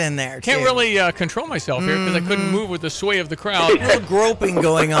have that in there, Can't too. really control myself here because I couldn't move with the sway of the crowd. A little groping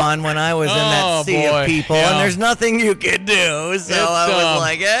going on when I was in that sea of people, and there's nothing you could do. So I was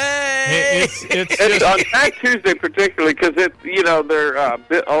like, hey. It's on that Tuesday particularly because they're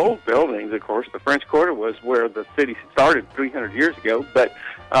old buildings. Of course, the French Quarter was where the city started 300 years ago. But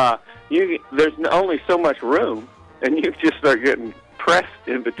there's only so much room, and you just start getting pressed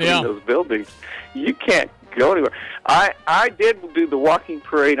in between those buildings. You can't go anywhere. I did do the walking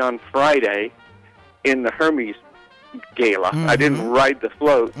parade on Friday in the Hermes Gala. I didn't ride the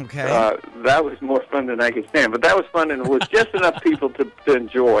float. Okay. That was more fun than I could stand. But that was fun, and it was just enough people to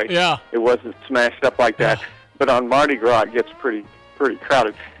enjoy. Yeah. It wasn't smashed up like that. But on Mardi Gras, it gets pretty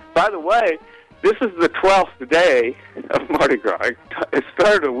crowded. By the way, this is the 12th day of Mardi Gras. It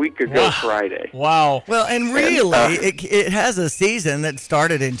started a week ago Friday. Wow. Well, and really, it has a season that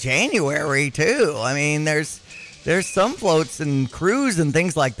started in January, too. I mean, there's some floats and crews and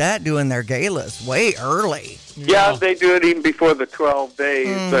things like that doing their galas way early. Yeah, they do it even before the 12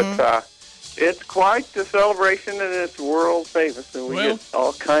 days. But it's quite the celebration, and it's world famous, and we get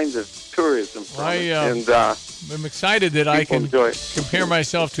all kinds of tourism from it. And I'm excited that I can enjoy it. compare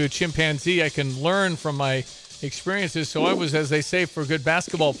myself to a chimpanzee. I can learn from my experiences. So I was, as they say, for good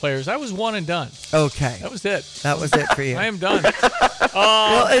basketball players, I was one and done. Okay. That was it. That was it for you. I am done.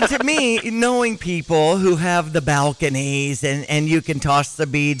 Well, and to me, knowing people who have the balconies and you can toss the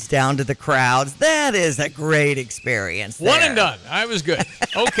beads down to the crowds, that is a great experience. One and done. I was good.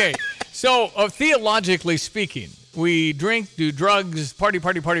 Okay. So theologically speaking, we drink, do drugs, party,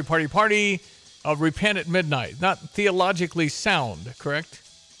 repent at midnight. Not theologically sound, correct?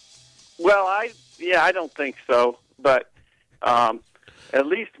 Well, I don't think so. But at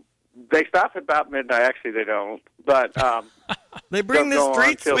least they stop at about midnight. Actually, they don't. But they bring the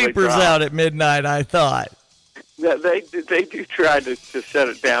street sweepers out at midnight, I thought. They do try to shut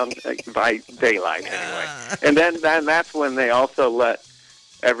it down by daylight anyway. And then that's when they also let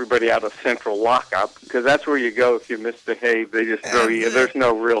everybody out of central lockup, because that's where you go if you misbehave. They just throw you. There's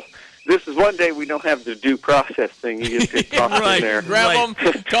no real... This is one day we don't have the due process thing. You just get tossed in there. Grab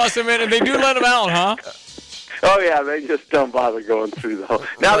them, toss them in, and they do let them out, huh? Oh, yeah, they just don't bother going through the whole...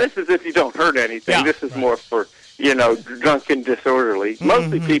 Now, this is if you don't hurt anything. Yeah, this is more for, drunk and disorderly.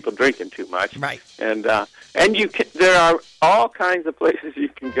 Mostly people drinking too much. Right. And there are all kinds of places you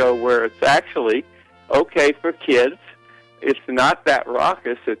can go where it's actually okay for kids. It's not that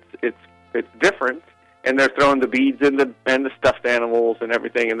raucous. It's different. And they're throwing the beads and the stuffed animals and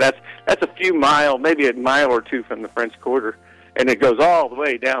everything, and that's a few miles, maybe a mile or two from the French Quarter, and it goes all the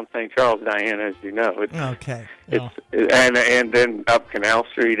way down St. Charles, Diane, as you know. Okay. And then up Canal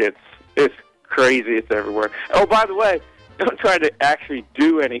Street, it's crazy. It's everywhere. Oh, by the way, don't try to actually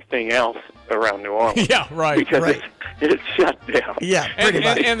do anything else around New Orleans. Yeah, right. Because it's shut down. Yeah, pretty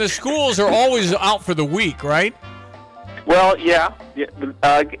much. And the schools are always out for the week, right? Well, yeah.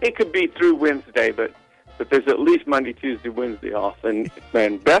 It could be through Wednesday, but there's at least Monday, Tuesday, Wednesday off, and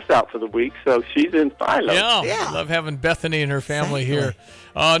Beth's out for the week, so she's in Philo. Yeah. I love having Bethany and her family here.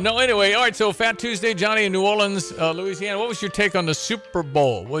 Anyway, all right, so Fat Tuesday, Johnny in New Orleans, Louisiana. What was your take on the Super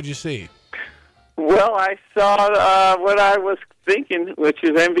Bowl? What did you see? Well, I saw what I was thinking, which is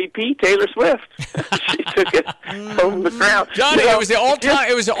MVP Taylor Swift. She took it home the crown. Johnny, it was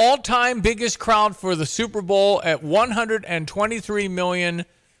the all-time biggest crowd for the Super Bowl at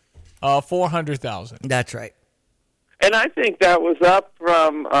 123,400,000. That's right. And I think that was up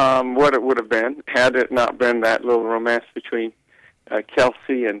from what it would have been had it not been that little romance between Travis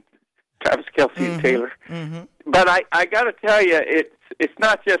Kelce and Taylor. Mm-hmm. But I got to tell you, it's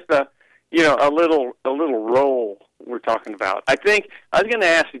not just a little role we're talking about. I think I was going to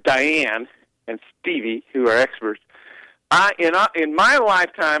ask Diane and Stevie, who are experts. In my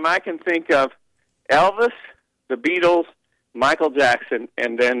lifetime, I can think of Elvis, the Beatles, Michael Jackson,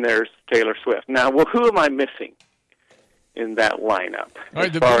 and then there's Taylor Swift. Now, well, who am I missing in that lineup? All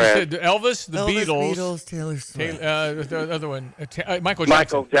right, Elvis, the Beatles, Taylor Swift. the other one, Michael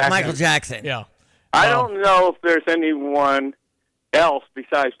Jackson. Michael Jackson. Yeah. I don't know if there's anyone else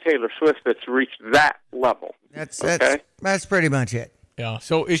besides Taylor Swift that's reached that level. That's pretty much it. Yeah.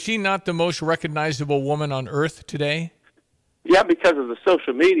 So is she not the most recognizable woman on earth today? Yeah, because of the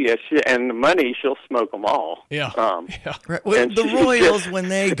social media and the money, she'll smoke them all. Yeah. Right. Well, the Royals, when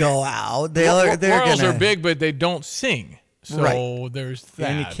they go out, Royals are big, but they don't sing. So there's that.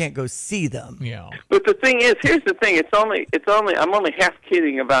 And you can't go see them. Yeah. But the thing is, here's the thing. I'm only half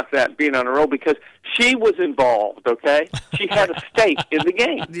kidding about that being on a roll because she was involved, okay? She had a stake in the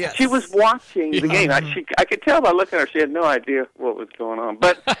game. Yes. She was watching the game. I could tell by looking at her, she had no idea what was going on.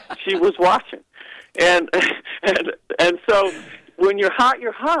 But she was watching. And so when you're hot,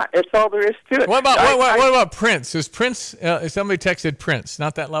 you're hot. That's all there is to it. What about Prince? Is Prince, somebody texted Prince,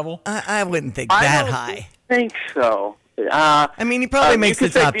 not that level? I wouldn't think that high. I think so. I mean, he probably makes the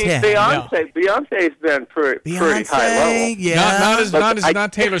top 10. Beyonce's been pretty high level. Yeah.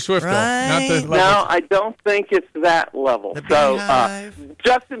 Not Taylor Swift, though. Not the level. No, I don't think it's that level. So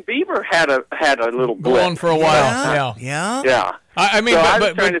Justin Bieber had a little blip. Going for a while. Yeah. I mean, I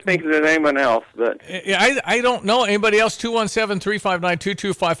was trying to think of anyone else, but I don't know anybody else.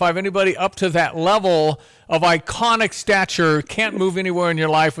 217-359-2255. Anybody up to that level of iconic stature can't move anywhere in your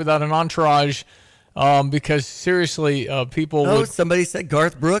life without an entourage. Because seriously, people. Oh, somebody said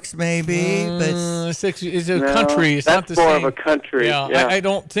Garth Brooks, maybe, but it's a country. It's not the same. That's more of a country. Yeah. I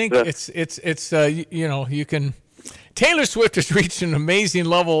don't think it's you can. Taylor Swift has reached an amazing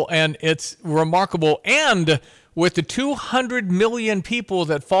level, and it's remarkable. And with the 200 million people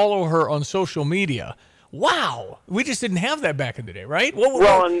that follow her on social media, wow, we just didn't have that back in the day, right?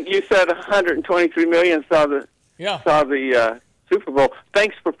 Well, and you said 123 million saw the Super Bowl.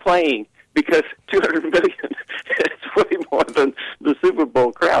 Thanks for playing. Because 200 million is way more than the Super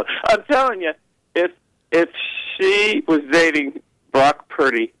Bowl crowd. I'm telling you, if she was dating Brock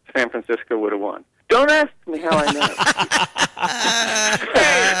Purdy, San Francisco would have won. Don't ask me how I know.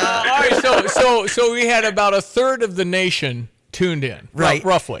 All right, so we had about a third of the nation tuned in, right?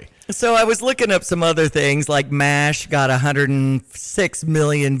 Roughly. So I was looking up some other things, like MASH got 106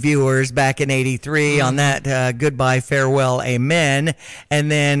 million viewers back in '83 on that Goodbye, Farewell, Amen. And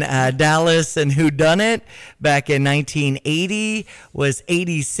then Dallas and Who Done It back in 1980 was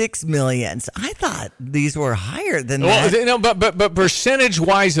 86 million. So I thought these were higher than that. Well, but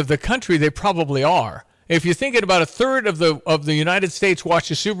percentage-wise of the country, they probably are. If you're thinking about a third of the United States watched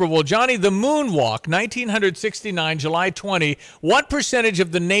the Super Bowl, Johnny, the moonwalk, 1969, July 20, what percentage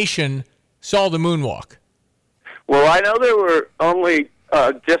of the nation saw the moonwalk? Well, I know there were only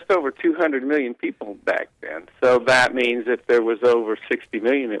just over 200 million people back then. So that means if there was over 60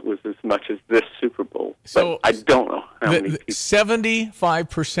 million, it was as much as this Super Bowl. So but I don't know how many people.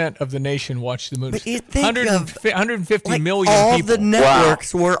 75% of the nation watched the movie. But you think 150 million all people. The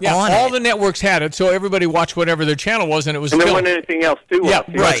networks were on all it. the networks had it, so everybody watched whatever their channel was, and it was. And still, there wasn't anything else to watch.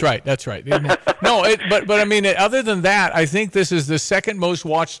 Yeah, that's right. No, but I mean, other than that, I think this is the second most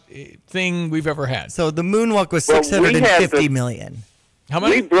watched thing we've ever had. So the moonwalk was 650 million. How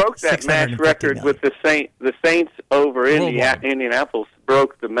many? We broke that MASH record with the Saints over Indianapolis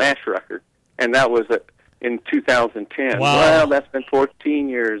broke the MASH record, and that was in 2010. Wow. Well, that's been 14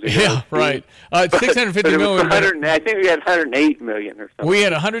 years ago. Yeah, right. 650 million. I think we had 108 million or something. We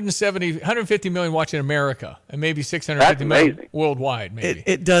had 150 million watching America, and maybe 650 million worldwide. Maybe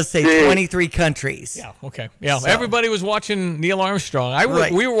it does say 23 countries. Yeah. Okay. Yeah. So. Everybody was watching Neil Armstrong.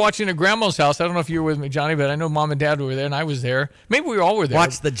 We were watching at Grandma's house. I don't know if you were with me, Johnny, but I know Mom and Dad were there, and I was there. Maybe we all were there.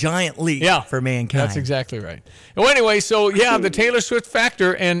 Watch the giant leap for mankind. That's exactly right. Well, anyway, so the Taylor Swift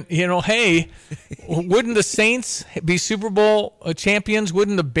factor, and hey, wouldn't the Saints be Super Bowl champions?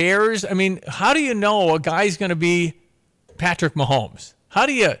 Wouldn't the Bears? I mean, how do you know a guy's going to be Patrick Mahomes? How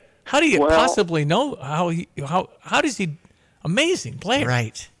do you possibly know how does he? Amazing player,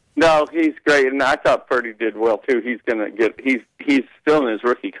 right? No, he's great, and I thought Purdy did well too. He's he's still in his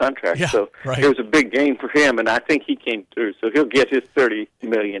rookie contract, so it was a big game for him, and I think he came through. So he'll get his $30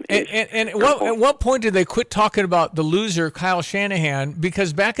 million. And at what point did they quit talking about the loser Kyle Shanahan?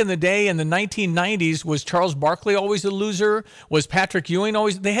 Because back in the day, in the 1990s, was Charles Barkley always the loser? Was Patrick Ewing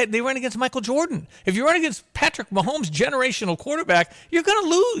always? They ran against Michael Jordan. If you run against Patrick Mahomes, generational quarterback, you're going to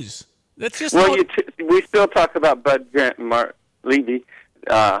lose. That's just we still talk about Bud Grant and Mark Levy.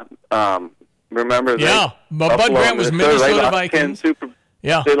 Remember? Yeah, but Bud Grant was Minnesota Vikings.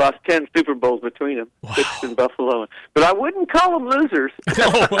 Yeah. They lost 10 Super Bowls between them, 6 in Buffalo. But I wouldn't call them losers. No,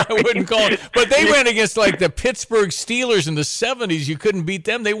 I wouldn't call them. But they went against like the Pittsburgh Steelers in the 70s. You couldn't beat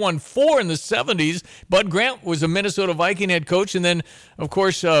them. They won 4 in the 70s. Bud Grant was a Minnesota Viking head coach. And then, of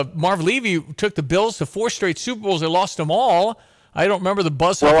course, Marv Levy took the Bills to 4 straight Super Bowls. They lost them all. I don't remember the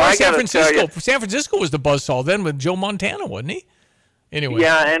buzzsaw. Well, San Francisco was the buzzsaw then with Joe Montana, wasn't he? Anyway.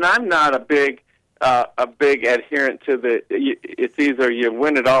 Yeah, and I'm not a big adherent to it's either you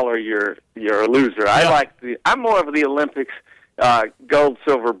win it all or you're a loser. Yeah. I'm more of the Olympics, gold,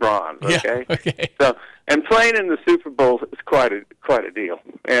 silver, bronze. Okay. Yeah, okay. So, and playing in the Super Bowl is quite a deal.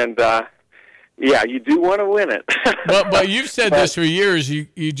 And yeah, you do want to win it. but you've said this for years.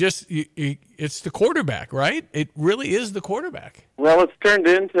 It's the quarterback, right? It really is the quarterback. Well, it's turned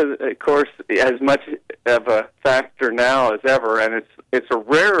into, of course, as much of a factor now as ever, and it's a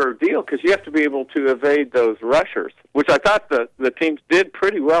rarer deal because you have to be able to evade those rushers, which I thought the teams did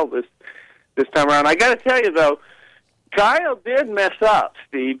pretty well this time around. I got to tell you though, Kyle did mess up,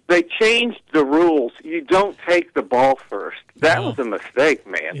 Steve. They changed the rules. You don't take the ball first. That was a mistake,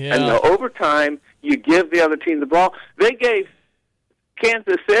 man. Yeah. And the overtime, you give the other team the ball. They gave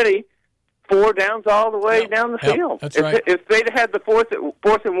Kansas City 4 downs all the way down the field. That's right. If they'd had the fourth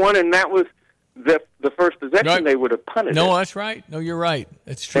and 1, and that was the first possession, they would have punted it. No, that's right. No, you're right.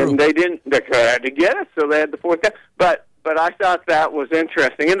 It's true. And they didn't. They had to get it, so they had the fourth down. But I thought that was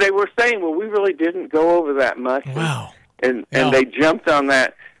interesting. And they were saying, well, we really didn't go over that much. Wow. And they jumped on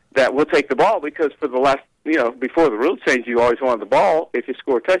that we'll take the ball because for the last, before the rule change, you always wanted the ball. If you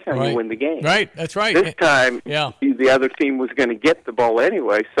score a touchdown, you win the game. Right, that's right. This time, the other team was going to get the ball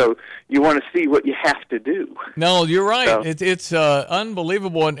anyway, so you want to see what you have to do. No, you're right. So, it's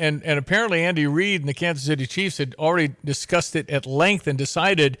unbelievable, and apparently Andy Reid and the Kansas City Chiefs had already discussed it at length and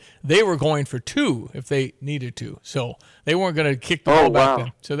decided they were going for 2 if they needed to. So they weren't going to kick the ball back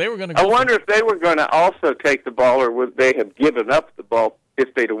then. So they were going to go I wonder if they were going to also take the ball, or would they have given up the ball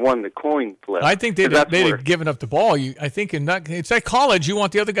if they'd have won the coin flip. I think they'd have given up the ball. I think it's like college. You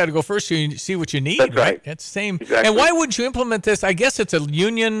want the other guy to go first so you see what you need. That's right. That's the same. Exactly. And why wouldn't you implement this? I guess it's a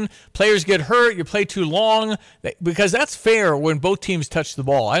union. Players get hurt. You play too long. Because that's fair when both teams touch the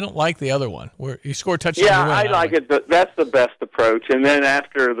ball. I don't like the other one where you score a touchdown. Yeah, you win. I like it. But that's the best approach. And then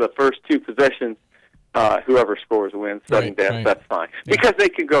after the first 2 possessions, whoever scores wins. Sudden death, that's fine. Yeah. Because they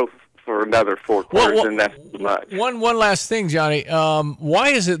can go for another 4 quarters, and that's too much. One last thing, Johnny. Why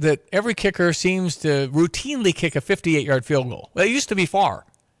is it that every kicker seems to routinely kick a 58-yard field goal? Well, it used to be far.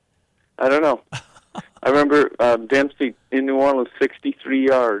 I don't know. I remember Dempsey in New Orleans, 63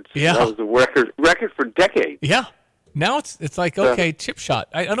 yards. Yeah. That was a record for decades. Yeah. Now it's like, okay, chip shot.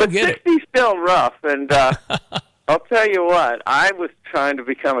 I don't get it. But 60's still rough, and I'll tell you what, I was trying to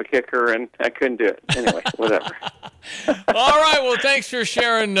become a kicker, and I couldn't do it. Anyway, whatever. All right, well, thanks for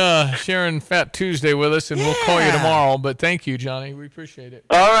sharing Fat Tuesday with us, and we'll call you tomorrow. But thank you, Johnny. We appreciate it.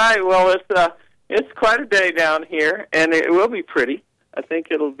 All right, well, it's quite a day down here, and it will be pretty. I think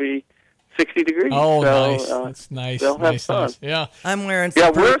it'll be 60 degrees. Oh, so, nice. That's nice. They'll have fun. Nice. Yeah. I'm wearing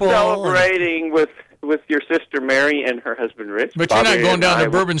some purple. We're celebrating with your sister Mary and her husband Rich. But you're not going down to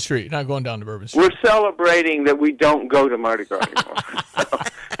Bourbon Street. You're not going down to Bourbon Street. We're celebrating that we don't go to Mardi Gras anymore.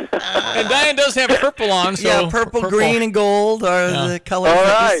 And Diane does have purple on. So yeah, purple, green, and gold are the colors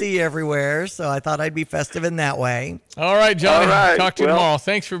that you see everywhere. So I thought I'd be festive in that way. All right, Johnny. All right, Talk to you tomorrow.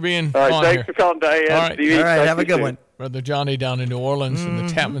 Thanks for being on thanks here. for calling, Diane. All right, Stevie, have a good one. Brother Johnny down in New Orleans in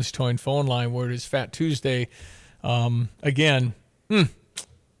the Tapman's Towing phone line where it is Fat Tuesday. Again,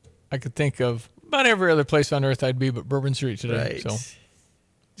 I could think of about every other place on earth I'd be but Bourbon Street today. Right. So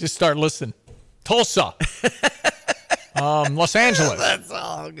just start listening. Tulsa. Los Angeles. That's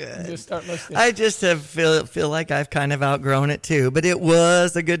all good. Just start listening. I just feel like I've kind of outgrown it too, but it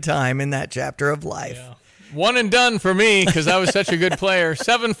was a good time in that chapter of life. Yeah. One and done for me because I was such a good player.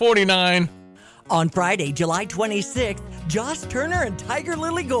 7:49. On Friday, July 26th, Josh Turner and Tiger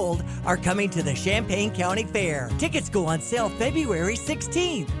Lily Gold are coming to the Champaign County Fair. Tickets go on sale February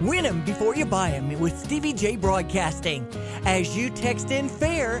 16th. Win them before you buy them with Stevie Jay Broadcasting. As you text in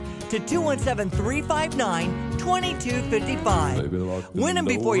FAIR to 217-359-2255. Win them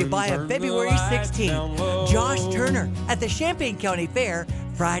before you buy them February 16th. Josh Turner at the Champaign County Fair,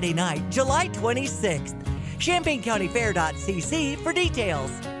 Friday night, July 26th. ChampaignCountyFair.cc for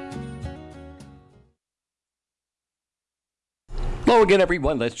details. Hello again,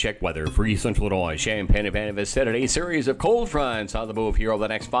 everyone. Let's check weather for East Central Illinois. Champaign-Urbana vicinity. A series of cold fronts on the move here over the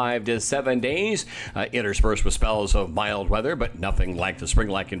next 5 to 7 days. Interspersed with spells of mild weather, but nothing like the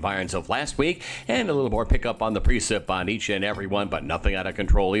spring-like environs of last week. And a little more pickup on the precip on each and every one, but nothing out of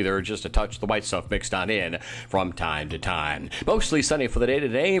control either. Just a touch of the white stuff mixed on in from time to time. Mostly sunny for the day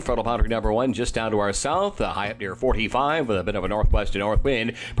today. Frontal boundary number 1 just down to our south. High up near 45 with a bit of a northwest to north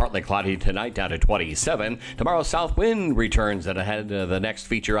wind. Partly cloudy tonight down to 27. Tomorrow, south wind returns and ahead the next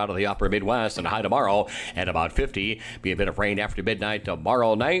feature out of the upper Midwest, and high tomorrow at about 50. Be a bit of rain after midnight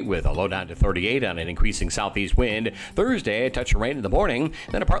tomorrow night with a low down to 38 on an increasing southeast wind. Thursday, a touch of rain in the morning,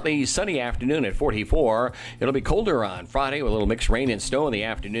 then a partly sunny afternoon at 44. It'll be colder on Friday with a little mixed rain and snow in the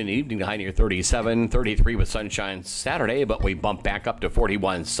afternoon and evening, to high near 37, 33 with sunshine Saturday, but we bump back up to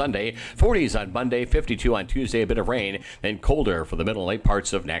 41 Sunday, 40s on Monday, 52 on Tuesday, a bit of rain, then colder for the middle and late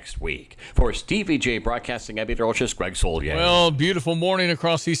parts of next week. For Stevie Jay Broadcasting, I'm meteorologist Greg Soldier. Well, beautiful morning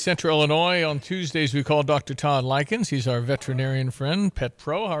across East Central Illinois. On Tuesdays, we call Dr. Todd Likens. He's our veterinarian friend, Pet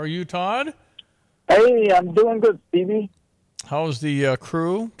Pro. How are you, Todd? Hey, I'm doing good, Stevie. How's the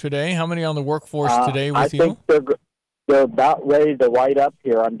crew today? How many on the workforce today with you? I think they're about ready to light up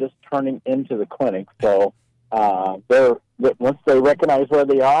here. I'm just turning into the clinic, so once they recognize where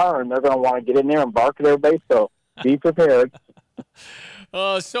they are, and they're going to want to get in there and bark at everybody, so be prepared.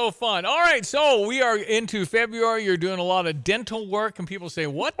 So fun. All right, so we are into February. You're doing a lot of dental work, and people say,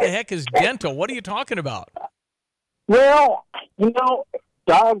 what the heck is dental? What are you talking about? Well,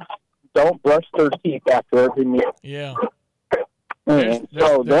 dogs don't brush their teeth after every meal. Yeah. And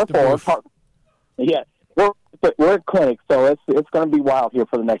so, therefore, we're at clinic, so it's going to be wild here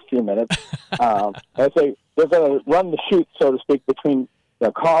for the next few minutes. They're going to run the chute, so to speak, between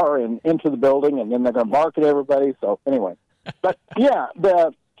the car and into the building, and then they're going to bark at everybody. So anyway, but yeah,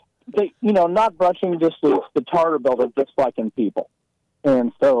 not brushing just the tartar builder, just like in people.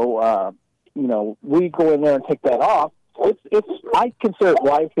 And so, we go in there and take that off. I consider it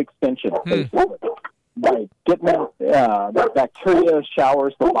life extension. By getting that bacteria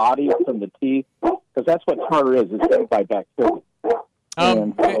showers the body from the teeth, because that's what tartar is. It's made by bacteria.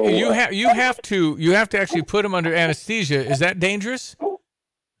 You have to actually put them under anesthesia. Is that dangerous?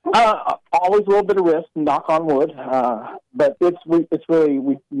 Always a little bit of risk, knock on wood, but it's really,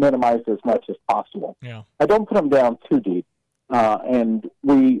 we minimize as much as possible. Yeah. I don't put them down too deep, and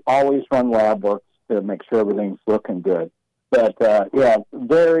we always run lab work to make sure everything's looking good. But it's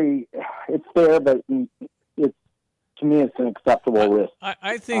there, but to me, it's an acceptable risk.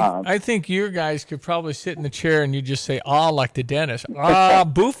 I think your guys could probably sit in the chair and you just say, like the dentist.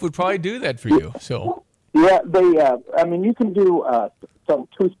 Boof would probably do that for you. So. Yeah, you can do some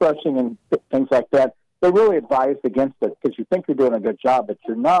toothbrushing and things like that. They really advise against it because you think you're doing a good job, but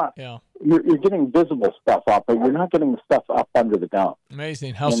you're not. Yeah. You're getting visible stuff up, but you're not getting the stuff up under the gum.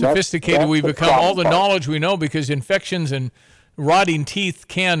 Amazing how sophisticated we've become. All the knowledge we know, because infections and rotting teeth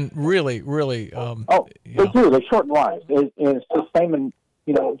can really, really. They do. They shorten lives. It's the same, and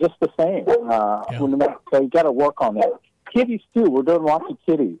just the same. So you got to work on that. Kitties too. We're doing lots of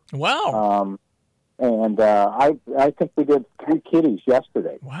kitties. Wow. And I think we did 3 kitties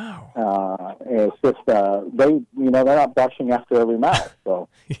yesterday. Wow. It's just they're not brushing after every mouth. So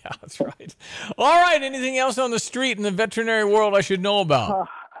yeah, that's right. All right. Anything else on the street in the veterinary world I should know about?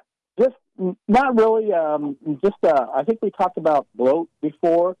 Just not really. I think we talked about bloat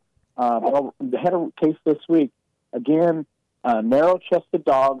before. They had a case this week. Again, narrow-chested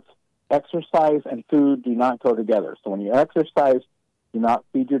dogs, exercise and food do not go together. So when you exercise, do not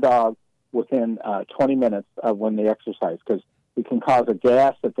feed your dog within 20 minutes of when they exercise, because it can cause a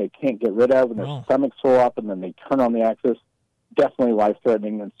gas that they can't get rid of, and their stomachs swell up, and then they turn on the axis. Definitely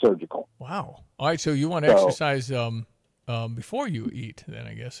life-threatening and surgical. Wow. All right, so you want to exercise before you eat, then,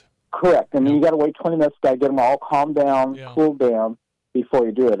 I guess. Correct. And then you got to wait 20 minutes. Got to get them all calmed down, cooled down before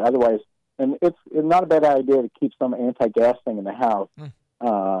you do it. Otherwise, and it's not a bad idea to keep some anti-gas thing in the house,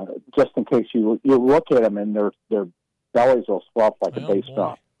 just in case you look at them and their bellies will swell up like a bass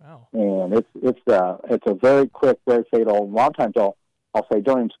drum. Wow. And it's a very quick, very fatal. A lot of times I'll say,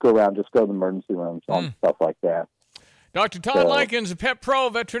 don't even screw around, just go to the emergency room, stuff like that. Dr. Todd Likens, a Pet Pro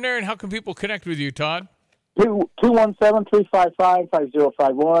veterinarian. How can people connect with you, Todd?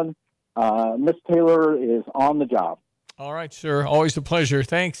 217-355-5051. Miss Taylor is on the job. All right, sir. Always a pleasure.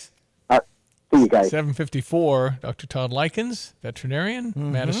 Thanks. All right. See you guys. 754, Dr. Todd Likens, veterinarian,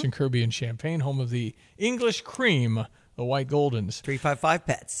 Madison, Kirby, and Champaign, home of the English Cream, the White Goldens. 355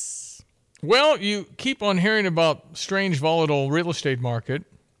 Pets. Well, you keep on hearing about strange, volatile real estate market.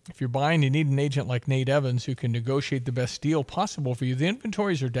 if you're buying, you need an agent like Nate Evans who can negotiate the best deal possible for you. The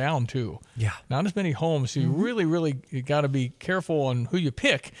inventories are down, too. Yeah. Not as many homes, so you really you got to be careful on who you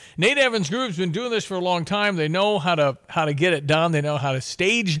pick. Nate Evans Group's been doing this for a long time. They know how to get it done. They know how to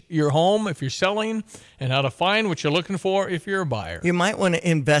stage your home if you're selling and how to find what you're looking for if you're a buyer. You might want to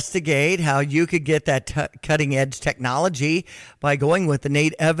investigate how you could get that cutting-edge technology by going with the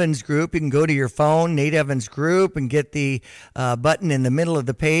Nate Evans Group. You can go to your phone, Nate Evans Group, and get the button in the middle of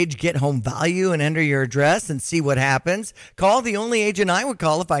the page, get home value, and enter your address and see what happens. Call the only agent I would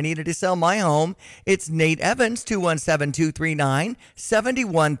call if I needed to sell my home. It's Nate Evans,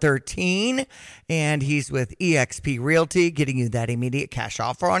 217-239-7113, and he's with eXp Realty, getting you that immediate cash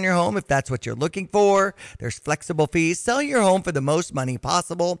offer on your home if that's what you're looking for. There's flexible fees. Sell your home for the most money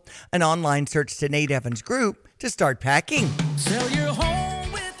possible. An online search to Nate Evans Group to start packing. Sell your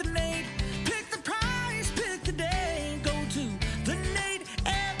home with the Nate. Pick the price, pick the day. Go to the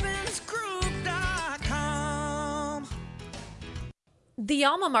NateEvansGroup.com. The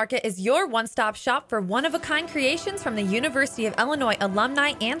Alma Market is your one-stop shop for one-of-a-kind creations from the University of Illinois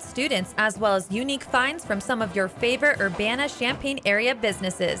alumni and students, as well as unique finds from some of your favorite Urbana-Champaign area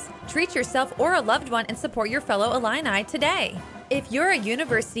businesses. Treat yourself or a loved one and support your fellow Illini today. If you're a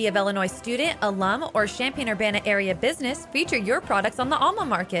University of Illinois student, alum, or Champaign-Urbana area business, feature your products on the Alma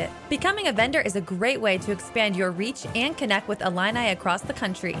Market. Becoming a vendor is a great way to expand your reach and connect with Illini across the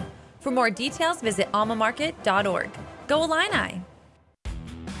country. For more details, visit almamarket.org. Go Illini!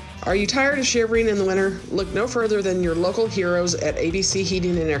 Are you tired of shivering in the winter? Look no further than your local heroes at ABC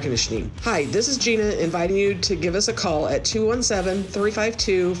Heating and Air Conditioning. Hi, this is Gina inviting you to give us a call at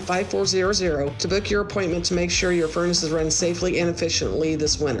 217-352-5400 to book your appointment to make sure your furnaces run safely and efficiently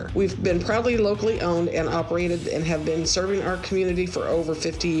this winter. We've been proudly locally owned and operated and have been serving our community for over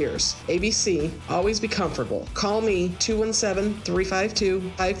 50 years. ABC, always be comfortable. Call me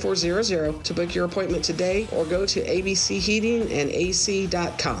 217-352-5400 to book your appointment today or go to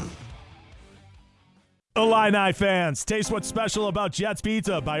abcheatingandac.com. Illini fans, taste what's special about Jets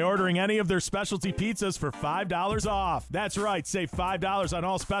Pizza by ordering any of their specialty pizzas for $5 off. That's right, save $5 on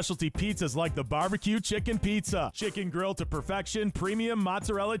all specialty pizzas like the barbecue chicken pizza, chicken grilled to perfection, premium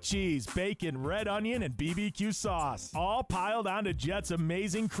mozzarella cheese, bacon, red onion, and BBQ sauce. All piled onto Jets'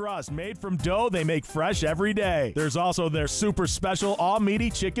 amazing crust made from dough they make fresh every day. There's also their super special all-meaty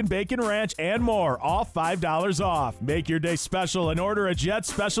chicken bacon ranch and more, all $5 off. Make your day special and order a Jets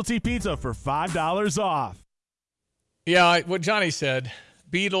specialty pizza for $5 off. Yeah, what Johnny said,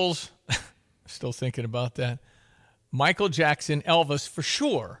 Beatles, still thinking about that. Michael Jackson, Elvis, for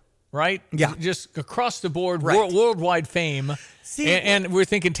sure, right? Yeah. Just across the board, Right. worldwide fame. See, and we're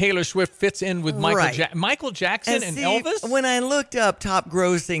thinking Taylor Swift fits in with Michael Jackson and see, Elvis? When I looked up top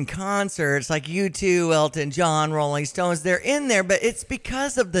grossing concerts like U2, Elton John, Rolling Stones, they're in there, but it's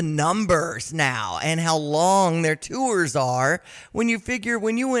because of the numbers now and how long their tours are. When you figure,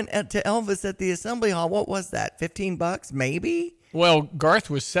 when you went to Elvis at the Assembly Hall, what was that, $15 maybe? Well, Garth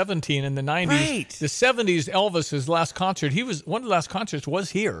was 17 in the 90s. Right. The 70s, Elvis's last concert, one of the last concerts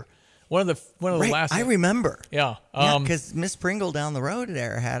was here. One of the last. I remember. Yeah. Because Miss Pringle down the road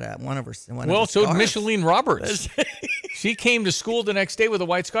there had one of her. So did Micheline Roberts. She came to school the next day with a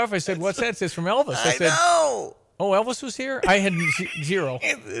white scarf. I said, "What's that?" It says from Elvis. I said, know. Oh, Elvis was here? I had zero.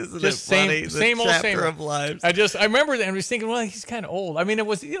 Isn't just it funny? same old same. Of lives. I remember that and I was thinking, well, he's kind of old. I mean, it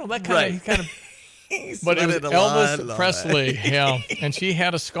was that kind of. But it was Elvis Presley, yeah. And she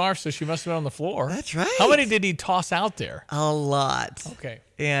had a scarf, so she must have been on the floor. That's right. How many did he toss out there? A lot. Okay.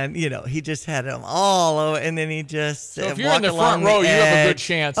 And, he just had them all over, and then he just So if you're in the front row, you have a good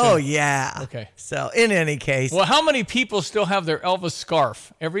chance. Oh, yeah. Okay. So, in any case. Well, how many people still have their Elvis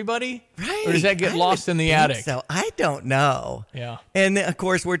scarf? Everybody? Right. Or does that get lost in the attic? So, I don't know. Yeah. And, of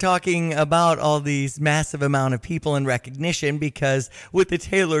course, we're talking about all these massive amount of people in recognition because with the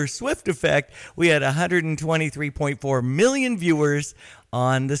Taylor Swift effect, we had 123.4 million viewers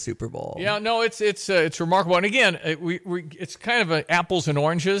on the Super Bowl. Yeah, no, it's remarkable. And again, it's kind of apples and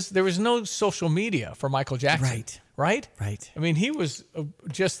oranges. There was no social media for Michael Jackson. Right? Right. I mean, he was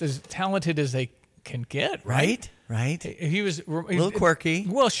just as talented as they can get, right? Right. He was a little quirky.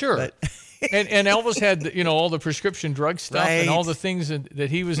 Well, sure. But and Elvis had all the prescription drug stuff and all the things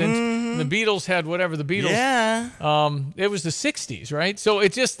that he was into. Mm-hmm. The Beatles had whatever the Beatles. Yeah. It was the 60s, right? So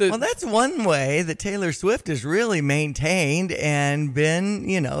it's just well, that's one way that Taylor Swift has really maintained and been,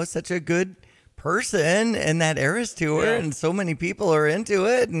 such a good person in that Eras tour, and so many people are into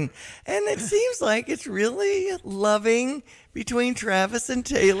it, and it seems like it's really loving between Travis and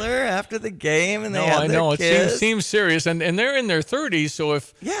Taylor after the game, and they have their kids. It seems serious, and they're in their 30s, so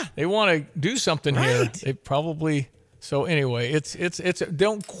if they want to do something here, they probably So anyway, it's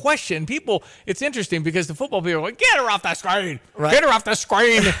don't question people. It's interesting because the football people are like, get her off the screen. Right. Get her off the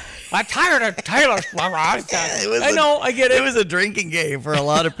screen. I'm tired of Taylor. I get it. It was a drinking game for a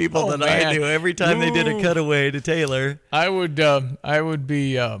lot of people that I knew. Every time they did a cutaway to Taylor, I would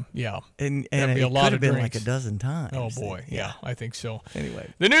be and that'd it be a lot could have of been drinks. like a dozen times. Oh boy, yeah, I think so. Anyway,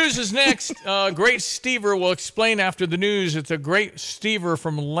 the news is next. Great Stever will explain after the news. It's a great Stever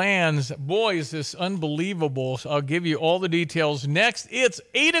from Lands. Boy, is this unbelievable. So I'll give you all the details next. It's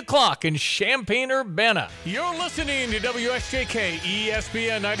 8 o'clock in Champaign-Urbana. You're listening to WSJK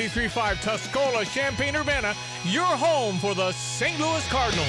ESPN 93.5 Tuscola, Champaign-Urbana, your home for the St. Louis Cardinals.